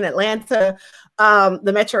here in Atlanta,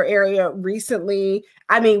 the metro area recently.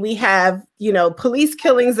 I mean, we have, you know, police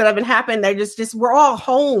killings that have been happening. They're just we're all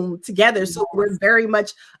home together. So we're very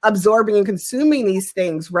much absorbing and consuming these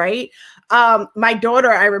things, right? My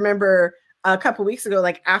daughter, I remember a couple of weeks ago,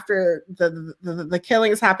 like after the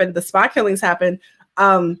killings happened, the spot killings happened,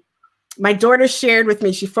 my daughter shared with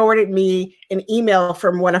me, she forwarded me an email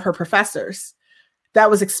from one of her professors that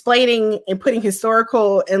was explaining and putting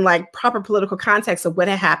historical and like proper political context of what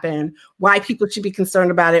had happened, why people should be concerned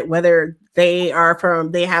about it, whether they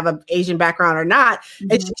have an Asian background or not.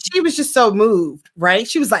 Mm-hmm. And she was just so moved, right?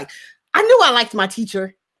 She was like, I knew I liked my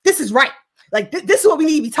teacher. This is right. Like, this is what we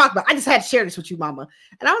need to be talking about. I just had to share this with you, mama.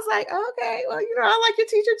 And I was like, okay, well, you know, I like your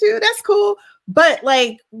teacher too. That's cool. But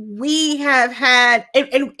like, we have had,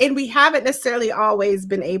 and we haven't necessarily always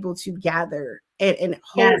been able to gather and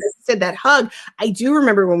hold that hug. I do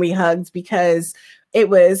remember when we hugged because it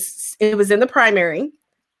was in the primary.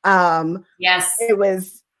 Yes. It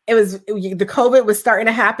was the COVID was starting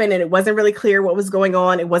to happen and it wasn't really clear what was going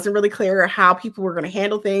on. It wasn't really clear how people were going to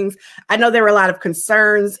handle things. I know there were a lot of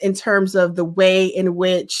concerns in terms of the way in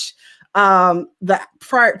which the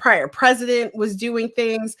prior president was doing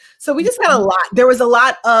things. So we just had a lot. There was a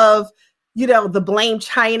lot of, you know, the blame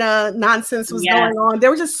China nonsense was going on.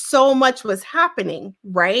 There was just so much was happening,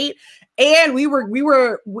 right? And we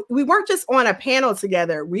weren't just on a panel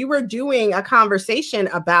together. We were doing a conversation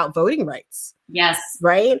about voting rights. Yes.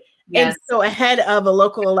 Right. Yes. And so ahead of a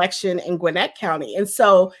local election in Gwinnett County. And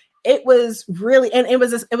so it was really, and it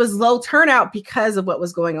was low turnout because of what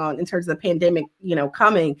was going on in terms of the pandemic, you know,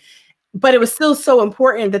 coming. But it was still so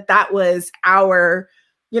important that was our,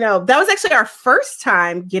 you know, that was actually our first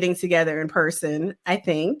time getting together in person, I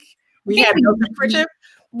think. We had built a friendship.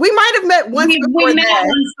 We might have met once before we met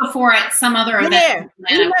once before at some other event.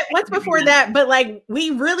 Yeah, we met once before that, but like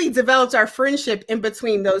we really developed our friendship in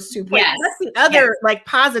between those 2 points. Yes. That's the other like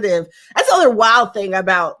positive. That's the other wild thing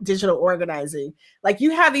about digital organizing. Like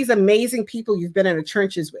you have these amazing people you've been in the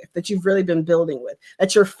trenches with, that you've really been building with,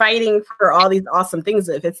 that you're fighting for all these awesome things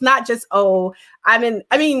with. It's not just, I'm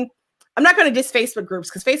not going to diss Facebook groups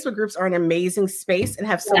because Facebook groups are an amazing space and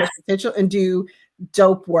have so much potential and do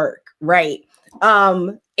dope work, right?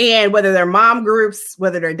 And whether they're mom groups,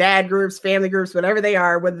 whether they're dad groups, family groups, whatever they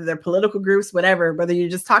are, whether they're political groups, whatever, whether you're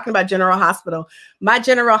just talking about General Hospital, my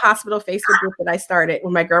General Hospital Facebook group that I started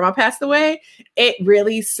when my grandma passed away, it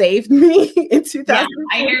really saved me in 2000. Yeah,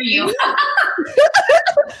 I hear you.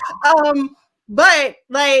 But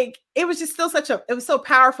like, it was just still it was so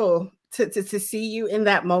powerful to see you in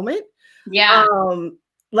that moment. Yeah.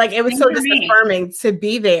 Like it was so just affirming to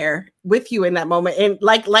be there with you in that moment. And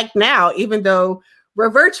like now, even though we're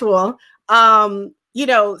virtual, you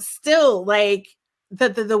know, still like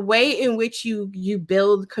the way in which you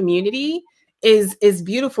build community is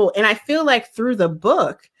beautiful. And I feel like through the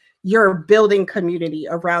book, you're building community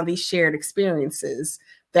around these shared experiences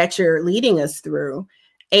that you're leading us through.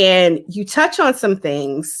 And you touch on some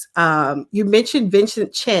things. You mentioned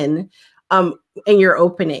Vincent Chin in your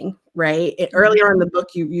opening, right? And earlier in the book,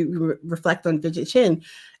 you reflect on Vincent Chin.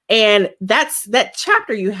 And that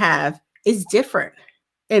chapter you have is different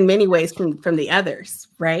in many ways from the others,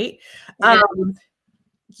 right? Yeah.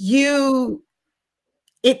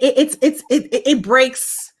 It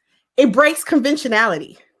breaks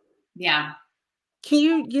conventionality. Yeah. Can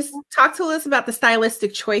you just talk to us about the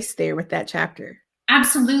stylistic choice there with that chapter?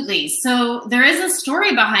 Absolutely. So there is a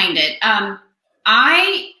story behind it.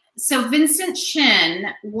 So Vincent Chin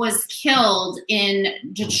was killed in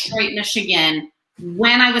Detroit, Michigan,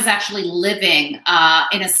 when I was actually living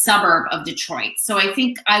in a suburb of Detroit. So I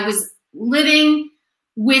think I was living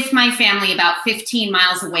with my family about 15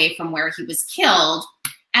 miles away from where he was killed.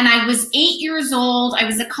 And I was 8 years old. I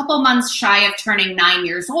was a couple months shy of turning 9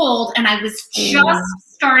 years old. And I was just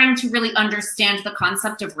starting to really understand the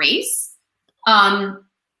concept of race.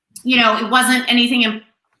 You know, it wasn't anything,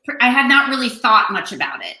 I had not really thought much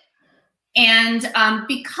about it. And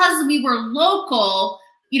because we were local,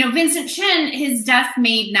 you know, Vincent Chin, his death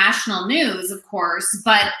made national news, of course,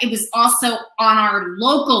 but it was also on our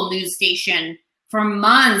local news station for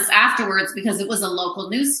months afterwards because it was a local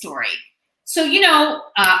news story. So, you know,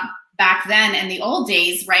 back then in the old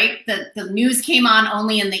days, right, the news came on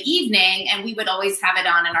only in the evening and we would always have it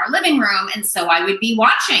on in our living room. And so I would be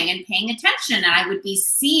watching and paying attention and I would be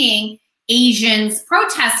seeing Asians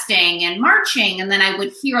protesting and marching. And then I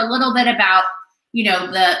would hear a little bit about, you know,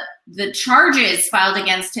 the charges filed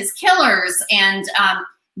against his killers, and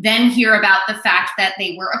then hear about the fact that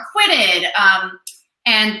they were acquitted.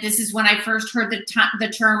 And this is when I first heard the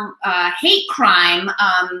term hate crime,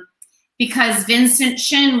 because Vincent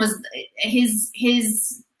Chin was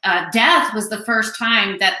his death was the first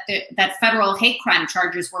time that that federal hate crime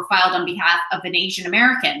charges were filed on behalf of an Asian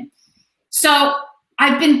American. So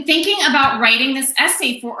I've been thinking about writing this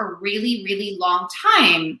essay for a really, really long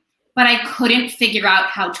time, but I couldn't figure out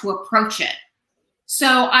how to approach it.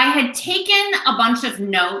 So I had taken a bunch of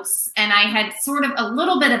notes, and I had sort of a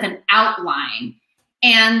little bit of an outline.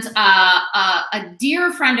 And a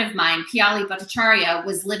dear friend of mine, Piali Bhattacharya,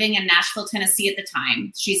 was living in Nashville, Tennessee at the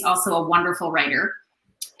time. She's also a wonderful writer.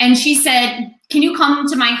 And she said, can you come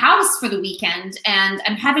to my house for the weekend? And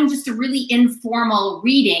I'm having just a really informal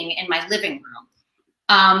reading in my living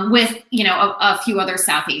room with, you know, a few other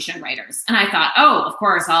South Asian writers. And I thought, oh, of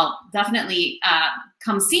course, I'll definitely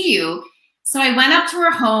come see you. So I went up to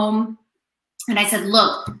her home and I said,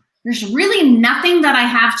 look, there's really nothing that I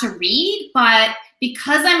have to read, but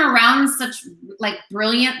because I'm around such like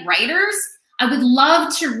brilliant writers, I would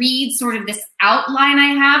love to read sort of this outline I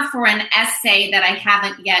have for an essay that I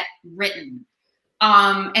haven't yet written.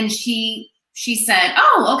 And she said,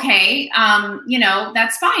 oh, okay, you know,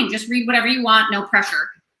 that's fine. Just read whatever you want, no pressure.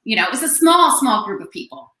 You know, it's a small group of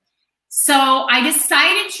people. So I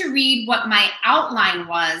decided to read what my outline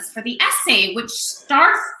was for the essay, which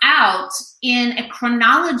starts out in a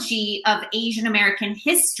chronology of Asian American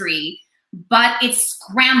history, but it's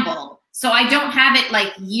scrambled. So I don't have it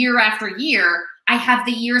like year after year. I have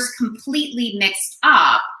the years completely mixed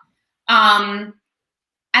up.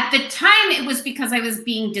 At the time, it was because I was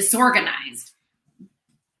being disorganized,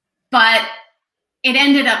 but it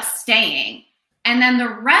ended up staying. And then the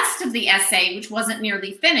rest of the essay, which wasn't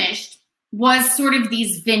nearly finished, was sort of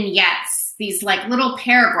these vignettes, these like little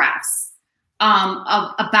paragraphs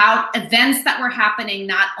about events that were happening,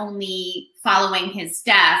 not only following his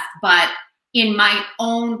death, but in my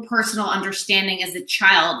own personal understanding as a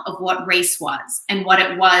child of what race was and what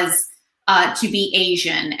it was to be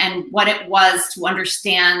Asian and what it was to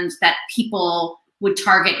understand that people would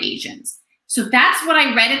target Asians. So that's what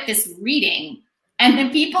I read at this reading. And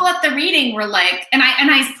the people at the reading were like, and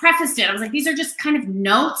I prefaced it. I was like, these are just kind of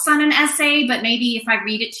notes on an essay, but maybe if I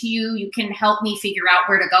read it to you, you can help me figure out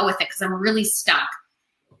where to go with it because I'm really stuck.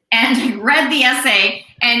 And I read the essay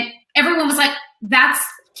and everyone was like,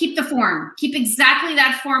 keep the form, keep exactly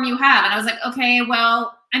that form you have. And I was like, okay,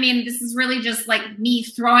 well, I mean, this is really just like me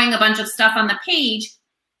throwing a bunch of stuff on the page.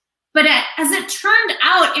 But as it turned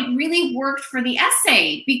out, it really worked for the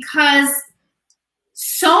essay because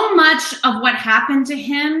so much of what happened to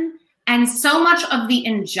him and so much of the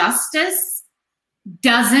injustice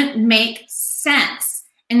doesn't make sense.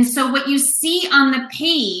 And so what you see on the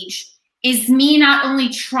page is me not only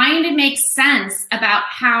trying to make sense about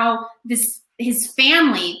how his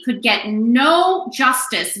family could get no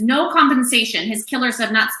justice, no compensation. His killers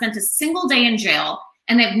have not spent a single day in jail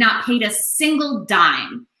and they've not paid a single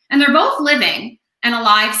dime. And they're both living and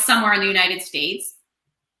alive somewhere in the United States.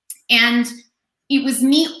 And it was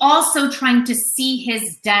me also trying to see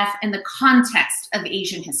his death in the context of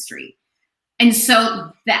Asian history. And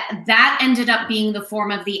so that ended up being the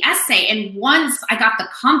form of the essay. And once I got the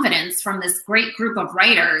confidence from this great group of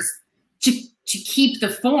writers to keep the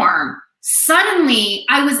form, suddenly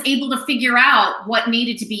I was able to figure out what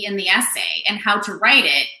needed to be in the essay and how to write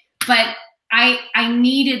it. But I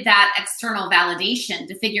needed that external validation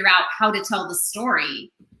to figure out how to tell the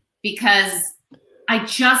story because I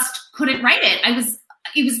just couldn't write it.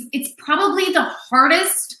 It's probably the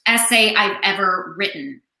hardest essay I've ever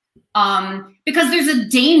written because there's a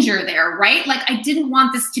danger there, right? Like I didn't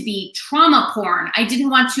want this to be trauma porn. I didn't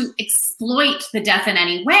want to exploit the death in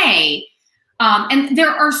any way. And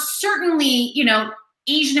there are certainly, you know,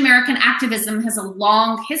 Asian American activism has a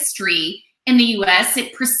long history in the US.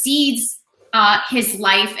 It precedes his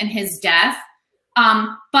life and his death.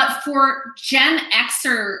 But for Gen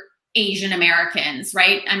Xer Asian Americans,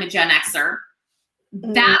 right? I'm a Gen Xer.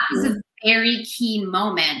 That was a very key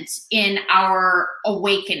moment in our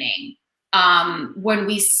awakening when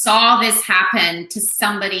we saw this happen to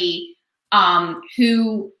somebody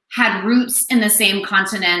who had roots in the same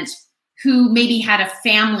continent, who maybe had a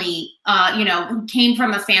family, you know, who came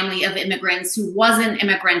from a family of immigrants, who was an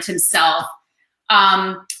immigrant himself.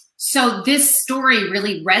 So this story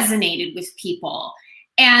really resonated with people.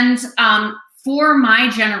 And for my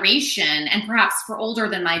generation, and perhaps for older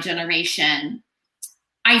than my generation,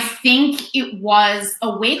 I think it was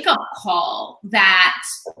a wake-up call that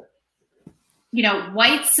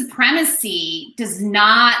white supremacy does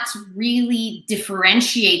not really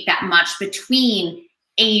differentiate that much between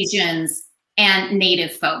Asians and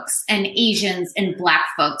Native folks, and Asians and Black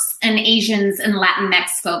folks, and Asians and Latinx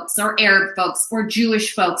folks, or Arab folks, or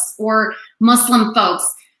Jewish folks, or Muslim folks.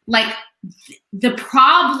 Like, the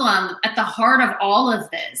problem at the heart of all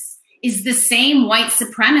of this is the same white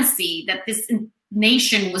supremacy that this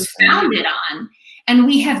nation was founded on. And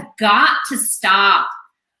we have got to stop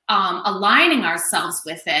aligning ourselves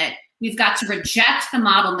with it. We've got to reject the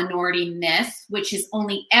model minority myth, which has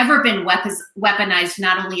only ever been weaponized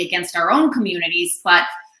not only against our own communities, but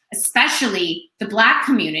especially the Black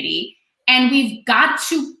community. And we've got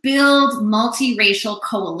to build multiracial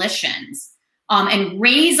coalitions and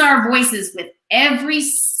raise our voices with every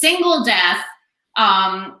single death,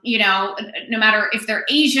 no matter if they're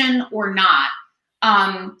Asian or not.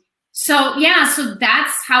 So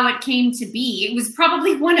that's how it came to be. It was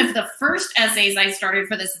probably one of the first essays I started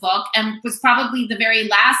for this book, and was probably the very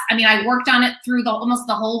last. I mean, I worked on it through almost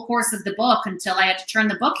the whole course of the book until I had to turn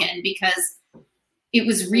the book in, because it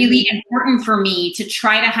was really important for me to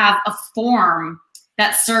try to have a form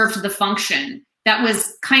that served the function, that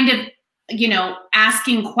was kind of,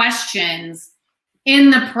 asking questions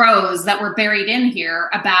in the prose that were buried in here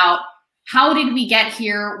about how did we get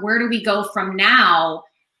here? Where do we go from now?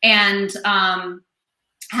 And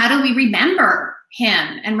how do we remember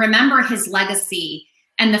him and remember his legacy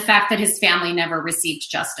and the fact that his family never received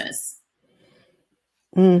justice?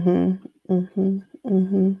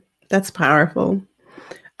 That's powerful.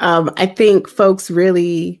 I think folks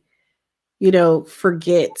really,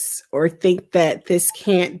 forget or think that this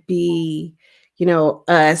can't be,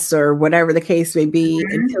 us or whatever the case may be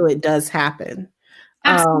until it does happen.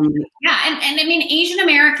 Absolutely. Yeah. And I mean, Asian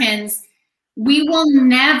Americans, we will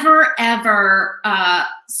never, ever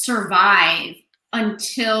survive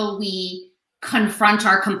until we confront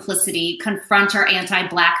our complicity, confront our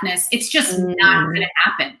anti-Blackness. It's just not going to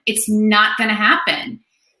happen. It's not going to happen.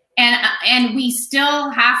 And we still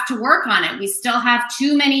have to work on it. We still have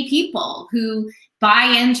too many people who buy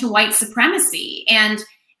into white supremacy. And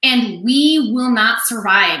we will not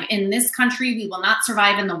survive in this country. We will not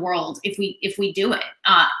survive in the world if we do it.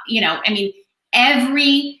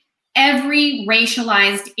 Every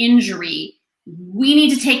racialized injury, we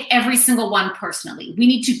need to take every single one personally. We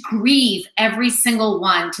need to grieve every single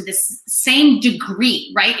one to this same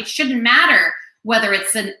degree, right? It shouldn't matter whether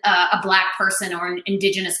it's a Black person or an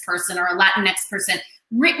Indigenous person or a Latinx person.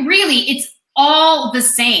 Really, it's all the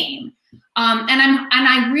same. And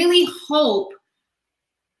I really hope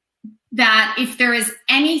that if there is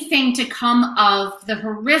anything to come of the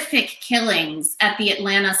horrific killings at the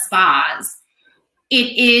Atlanta spas,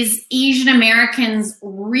 it is Asian Americans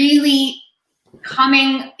really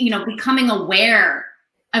becoming aware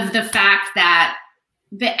of the fact that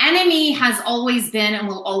the enemy has always been and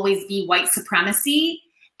will always be white supremacy.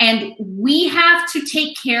 And we have to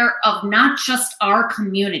take care of not just our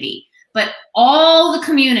community, but all the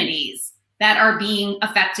communities that are being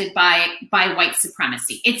affected by white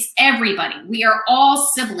supremacy. It's everybody. We are all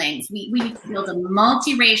siblings. We need to build a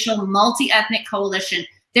multiracial, multi-ethnic coalition.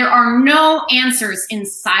 There are no answers in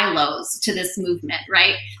silos to this movement,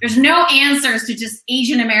 right? There's no answers to just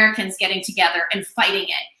Asian Americans getting together and fighting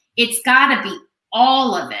it. It's gotta be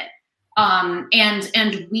all of it.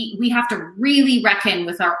 And we have to really reckon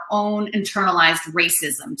with our own internalized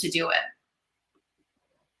racism to do it.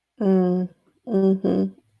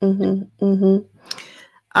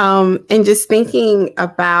 And just thinking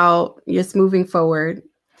about just moving forward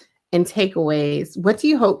and takeaways, what do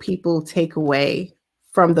you hope people take away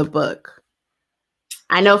from the book?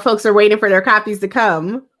 I know folks are waiting for their copies to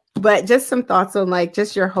come, but just some thoughts on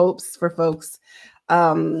just your hopes for folks.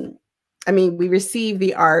 We receive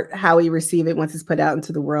the art, how we receive it once it's put out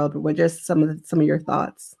into the world, but what are just some of your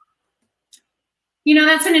thoughts?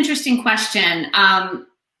 That's an interesting question.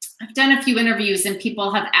 I've done a few interviews and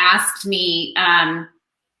people have asked me,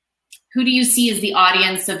 who do you see as the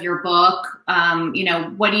audience of your book?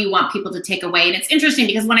 What do you want people to take away? And it's interesting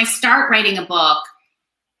because when I start writing a book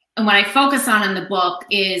and what I focus on in the book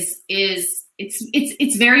is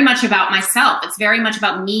it's very much about myself. It's very much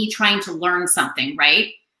about me trying to learn something,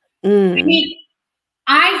 right?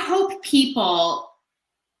 I hope people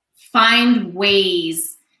find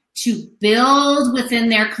ways to build within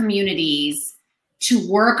their communities, to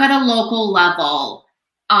work at a local level,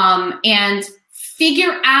 and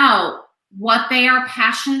figure out what they are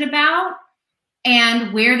passionate about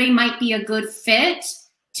and where they might be a good fit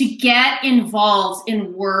to get involved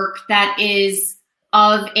in work that is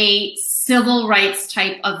of a civil rights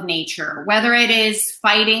type of nature, whether it is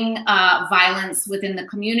fighting violence within the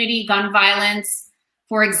community, gun violence,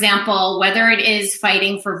 for example, whether it is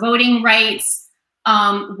fighting for voting rights,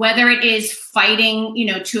 whether it is fighting,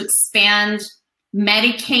 to expand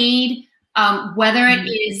Medicaid, whether it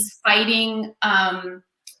is fighting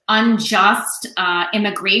unjust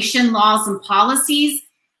immigration laws and policies.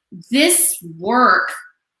 This work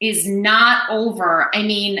is not over. I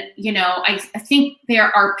mean, I think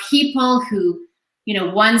there are people who,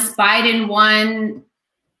 once Biden won,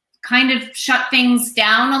 kind of shut things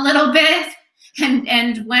down a little bit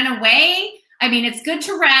and went away. I mean, it's good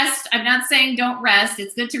to rest. I'm not saying don't rest.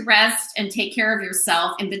 It's good to rest and take care of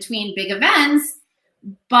yourself in between big events.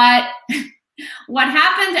 But what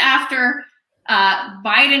happened after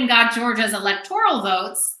Biden got Georgia's electoral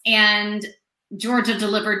votes and Georgia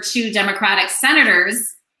delivered 2 Democratic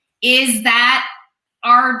senators is that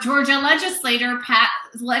our Georgia legislature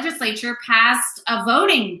passed a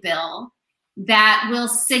voting bill that will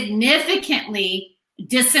significantly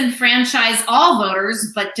disenfranchise all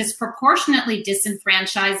voters, but disproportionately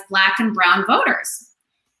disenfranchise Black and brown voters.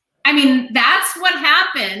 I mean, that's what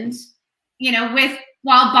happened,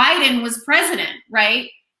 while Biden was president, right?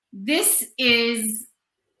 This is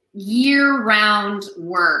year-round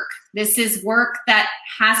work. This is work that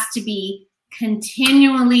has to be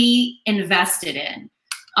continually invested in.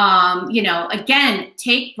 Again,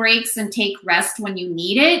 take breaks and take rest when you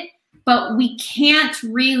need it, but we can't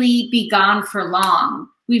really be gone for long.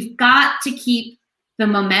 We've got to keep the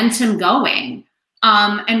momentum going.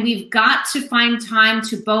 And we've got to find time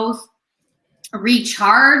to both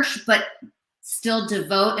recharge, but still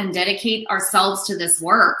devote and dedicate ourselves to this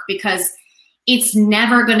work, because it's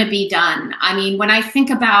never going to be done. I mean, when I think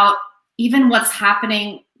about even what's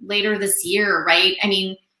happening later this year, right? I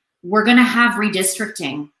mean, we're going to have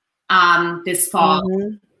redistricting this fall.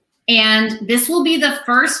 Mm-hmm. And this will be the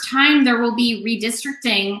first time there will be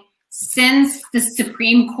redistricting since the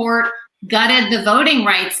Supreme Court gutted the Voting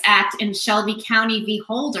Rights Act in Shelby County v.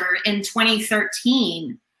 Holder in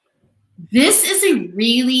 2013. This is a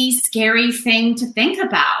really scary thing to think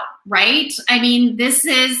about, right? I mean, this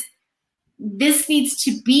needs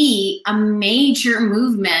to be a major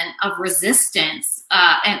movement of resistance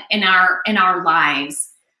in our lives.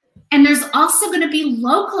 And there's also going to be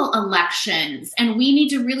local elections, and we need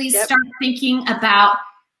to really start thinking about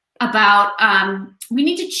we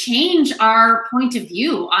need to change our point of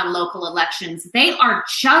view on local elections. They are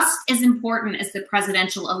just as important as the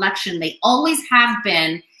presidential election. They always have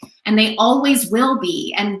been, and they always will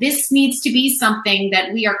be. And this needs to be something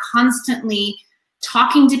that we are constantly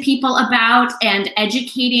talking to people about and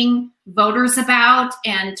educating voters about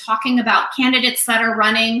and talking about candidates that are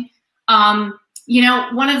running.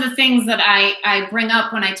 One of the things that I bring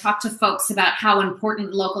up when I talk to folks about how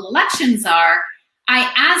important local elections are, I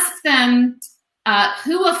ask them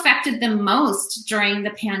who affected them most during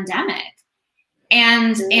the pandemic.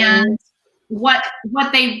 And what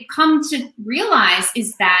they come to realize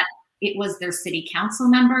is that it was their city council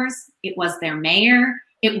members, it was their mayor,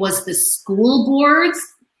 it was the school boards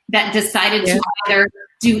that decided to either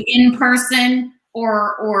do in-person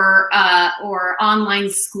or online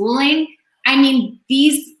schooling. I mean,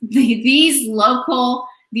 these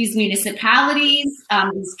municipalities,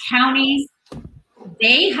 these counties,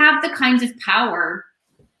 they have the kind of power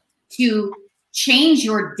to change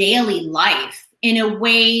your daily life in a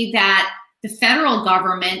way that the federal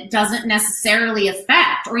government doesn't necessarily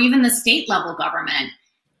affect, or even the state level government.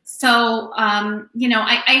 So,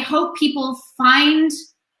 I hope people find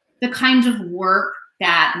the kind of work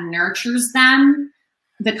that nurtures them,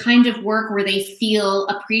 the kind of work where they feel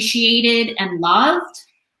appreciated and loved.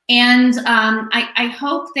 And I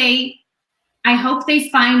hope they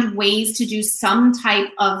find ways to do some type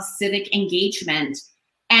of civic engagement.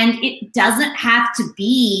 And it doesn't have to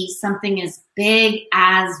be something as big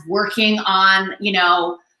as working on,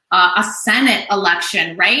 a Senate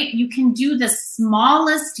election, right? You can do the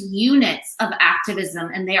smallest units of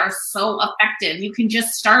activism, and they are so effective. You can just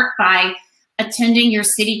start by attending your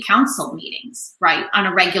city council meetings, right, on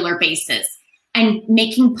a regular basis, and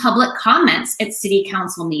making public comments at city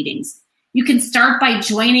council meetings. You can start by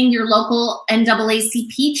joining your local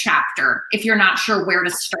NAACP chapter if you're not sure where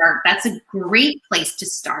to start. That's a great place to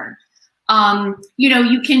start.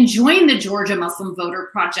 You can join the Georgia Muslim Voter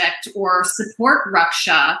Project or support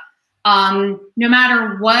Raksha, no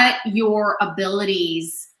matter what your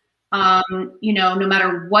abilities, no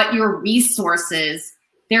matter what your resources.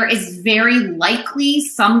 There is very likely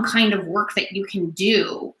some kind of work that you can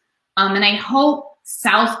do. And I hope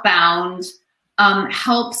Southbound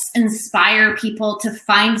helps inspire people to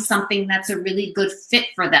find something that's a really good fit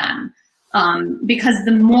for them. Because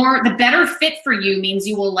the better fit for you means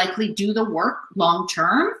you will likely do the work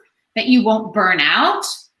long-term, that you won't burn out,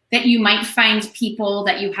 that you might find people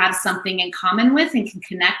that you have something in common with and can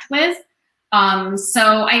connect with.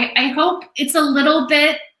 So I hope it's a little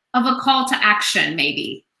bit of a call to action,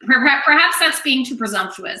 maybe. Perhaps that's being too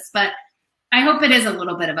presumptuous, but I hope it is a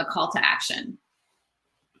little bit of a call to action.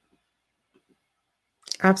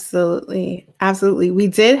 Absolutely. Absolutely. We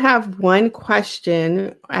did have one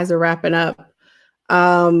question as we're wrapping up.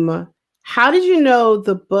 How did you know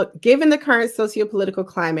the book, given the current socio-political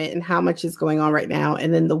climate and how much is going on right now,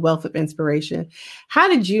 and then the wealth of inspiration, how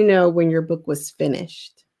did you know when your book was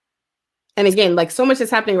finished? And again, like so much is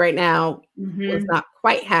happening right now was not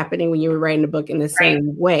quite happening when you were writing the book in the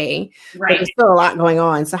same way, but there's still a lot going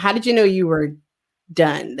on. So how did you know you were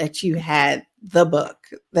done, that you had the book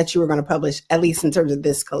that you were going to publish, at least in terms of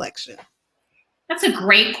this collection? That's a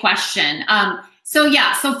great question.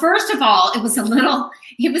 So first of all, it was a little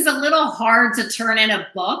hard to turn in a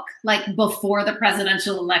book like before the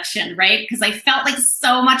presidential election, right? Because I felt like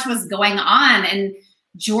so much was going on, and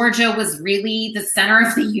Georgia was really the center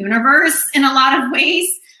of the universe in a lot of ways,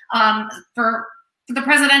 for the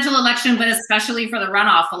presidential election, but especially for the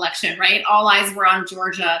runoff election, right? All eyes were on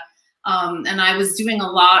Georgia. And I was doing a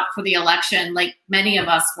lot for the election, like many of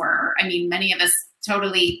us were. I mean, many of us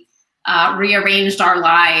totally rearranged our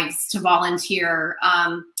lives to volunteer.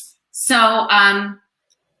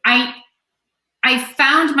 I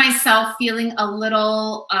found myself feeling a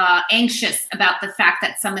little anxious about the fact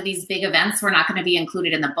that some of these big events were not going to be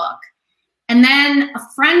included in the book. And then a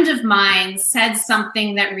friend of mine said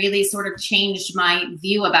something that really sort of changed my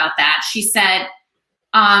view about that. She said,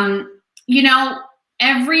 you know,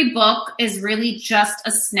 every book is really just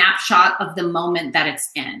a snapshot of the moment that it's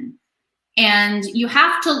in. And you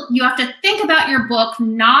have to think about your book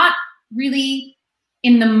not really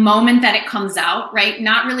in the moment that it comes out, right?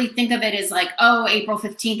 Not really think of it as like, oh, April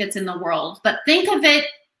 15th, it's in the world, but think of it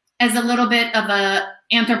as a little bit of a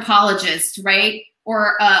anthropologist, right?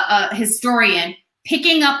 Or a historian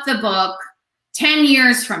picking up the book 10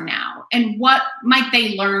 years from now, and what might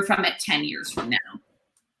they learn from it 10 years from now?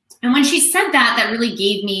 And when she said that, that really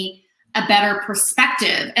gave me a better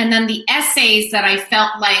perspective. And then the essays that I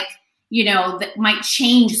felt like, you know, that might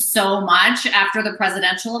change so much after the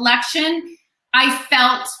presidential election, I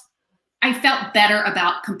felt better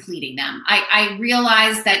about completing them. I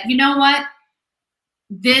realized that, you know what,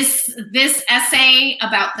 this essay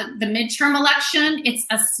about the midterm election, it's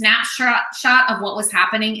a snapshot of what was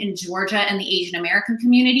happening in Georgia and the Asian American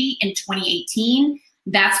community in 2018.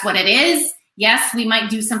 That's what it is. Yes, we might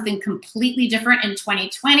do something completely different in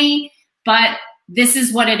 2020, but this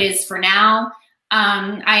is what it is for now.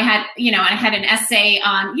 I had an essay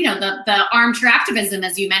on, you know, the armchair activism,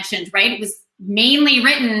 as you mentioned, right? It was mainly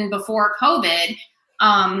written before COVID,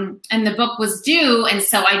 and the book was due. And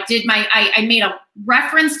so I made a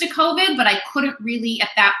reference to COVID, but I couldn't really at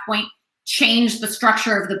that point change the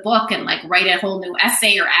structure of the book and like write a whole new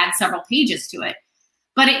essay or add several pages to it.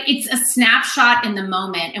 But it's a snapshot in the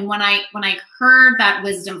moment. And when I heard that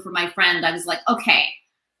wisdom from my friend, I was like, okay,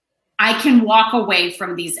 I can walk away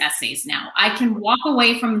from these essays now. I can walk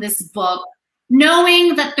away from this book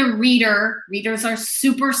knowing that the readers are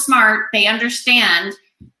super smart, they understand,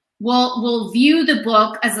 will view the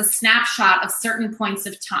book as a snapshot of certain points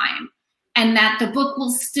of time, and that the book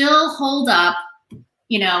will still hold up,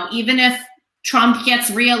 you know, even if Trump gets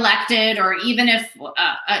reelected, or even if,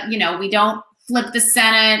 you know, we don't flip the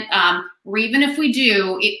Senate, or even if we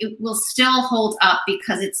do, it will still hold up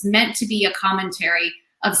because it's meant to be a commentary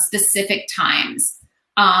of specific times.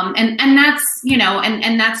 And that's, you know,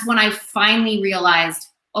 and that's when I finally realized,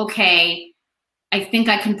 okay, I think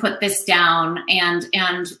I can put this down and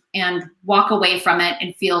walk away from it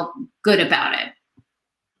and feel good about it.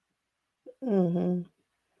 Mm-hmm.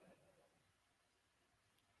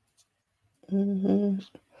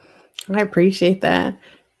 Mm-hmm. I appreciate that.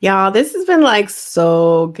 Y'all, this has been like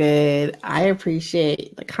so good. I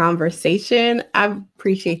appreciate the conversation. I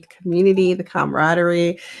appreciate the community, the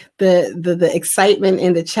camaraderie, the excitement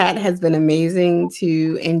in the chat has been amazing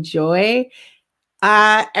to enjoy.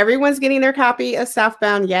 Everyone's getting their copy of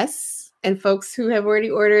Southbound, yes. And folks who have already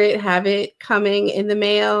ordered it have it coming in the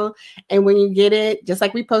mail. And when you get it, just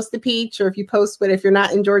like we post the peach, or if you post, but if you're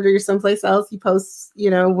not in Georgia, you're someplace else, you post, you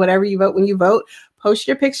know, whatever you vote when you vote. Post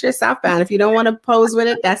your picture of Southbound. If you don't want to pose with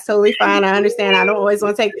it, that's totally fine. I understand. I don't always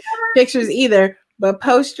want to take pictures either, But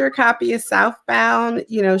post your copy of Southbound,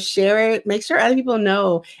 share it, make sure other people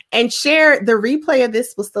know, and share the replay of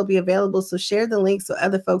this will still be available. So share the link so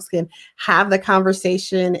other folks can have the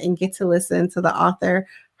conversation and get to listen to the author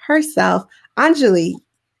herself. Anjali,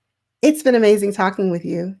 it's been amazing talking with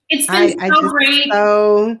you. It's been so great.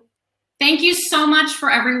 Thank you so much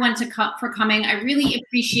for everyone for coming. I really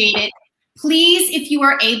appreciate it. Please, if you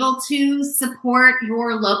are able to, support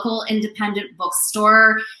your local independent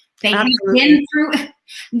bookstore. They have been through,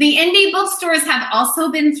 the indie bookstores have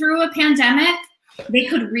also been through a pandemic. They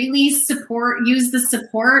could really use the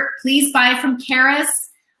support. Please buy from Karis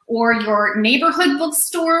or your neighborhood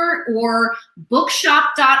bookstore or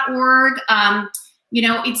bookshop.org.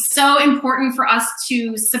 It's so important for us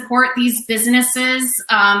to support these businesses.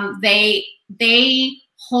 They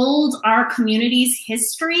hold our community's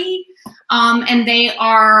history, and they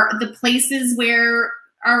are the places where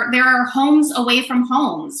there are homes away from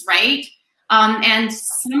homes, right? And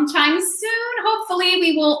sometime soon, hopefully,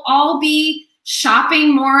 we will all be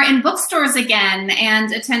shopping more in bookstores again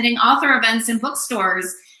and attending author events in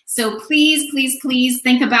bookstores. So please, please, please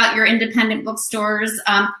think about your independent bookstores.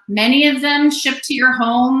 Many of them ship to your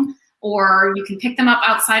home, or you can pick them up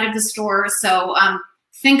outside of the store. So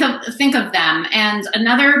think of them. And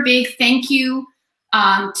another big thank you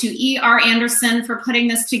to E.R. Anderson for putting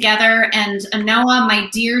this together, and Anoa, my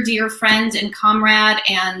dear, dear friend and comrade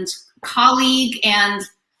and colleague and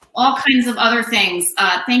all kinds of other things.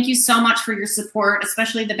 Thank you so much for your support,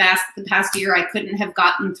 especially the past year. I couldn't have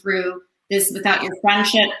gotten through this without your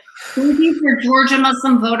friendship. Thank you for Georgia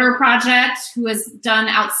Muslim Voter Project, who has done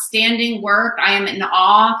outstanding work. I am in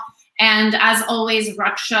awe. And as always,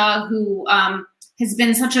 Raksha, who has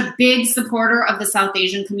been such a big supporter of the South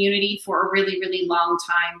Asian community for a really, really long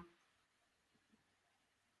time.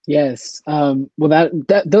 Yes. Well,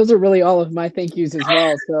 those are really all of my thank yous as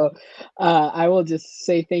well. So I will just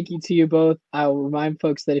say thank you to you both. I will remind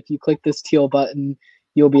folks that if you click this teal button,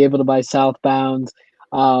 you'll be able to buy Southbound,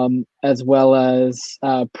 as well as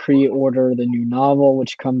pre-order the new novel,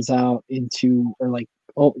 which comes out in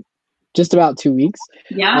just about 2 weeks.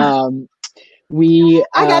 Yeah.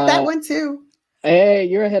 I got that one too. Hey,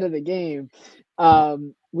 you're ahead of the game.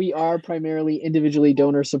 We are primarily individually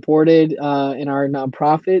donor supported in our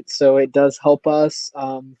nonprofit, so it does help us.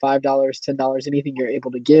 $5, $10, anything you're able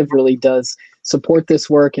to give really does support this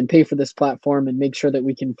work and pay for this platform and make sure that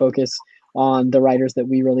we can focus on the writers that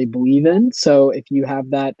we really believe in. So if you have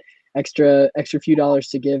that extra few dollars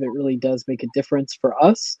to give, it really does make a difference for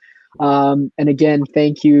us. And again,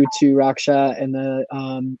 thank you to Raksha and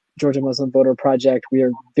the Georgia Muslim Voter Project. We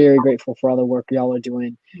are very grateful for all the work y'all are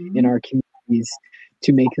doing in our communities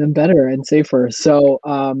to make them better and safer. So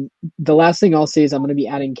the last thing I'll say is I'm going to be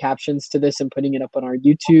adding captions to this and putting it up on our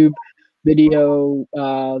YouTube video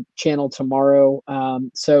channel tomorrow.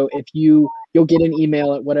 So if you'll get an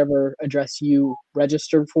email at whatever address you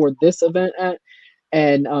register for this event at,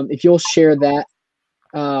 and if you'll share that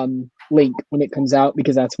link when it comes out,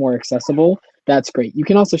 because that's more accessible, that's great. You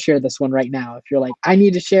can also share this one right now if you're like, I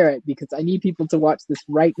need to share it because I need people to watch this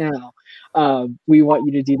right now. We want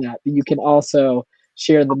you to do that, but you can also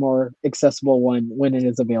share the more accessible one when it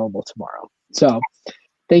is available tomorrow. So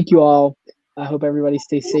thank you all. I hope everybody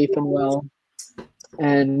stays safe and well,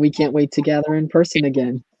 and we can't wait to gather in person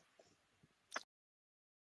again.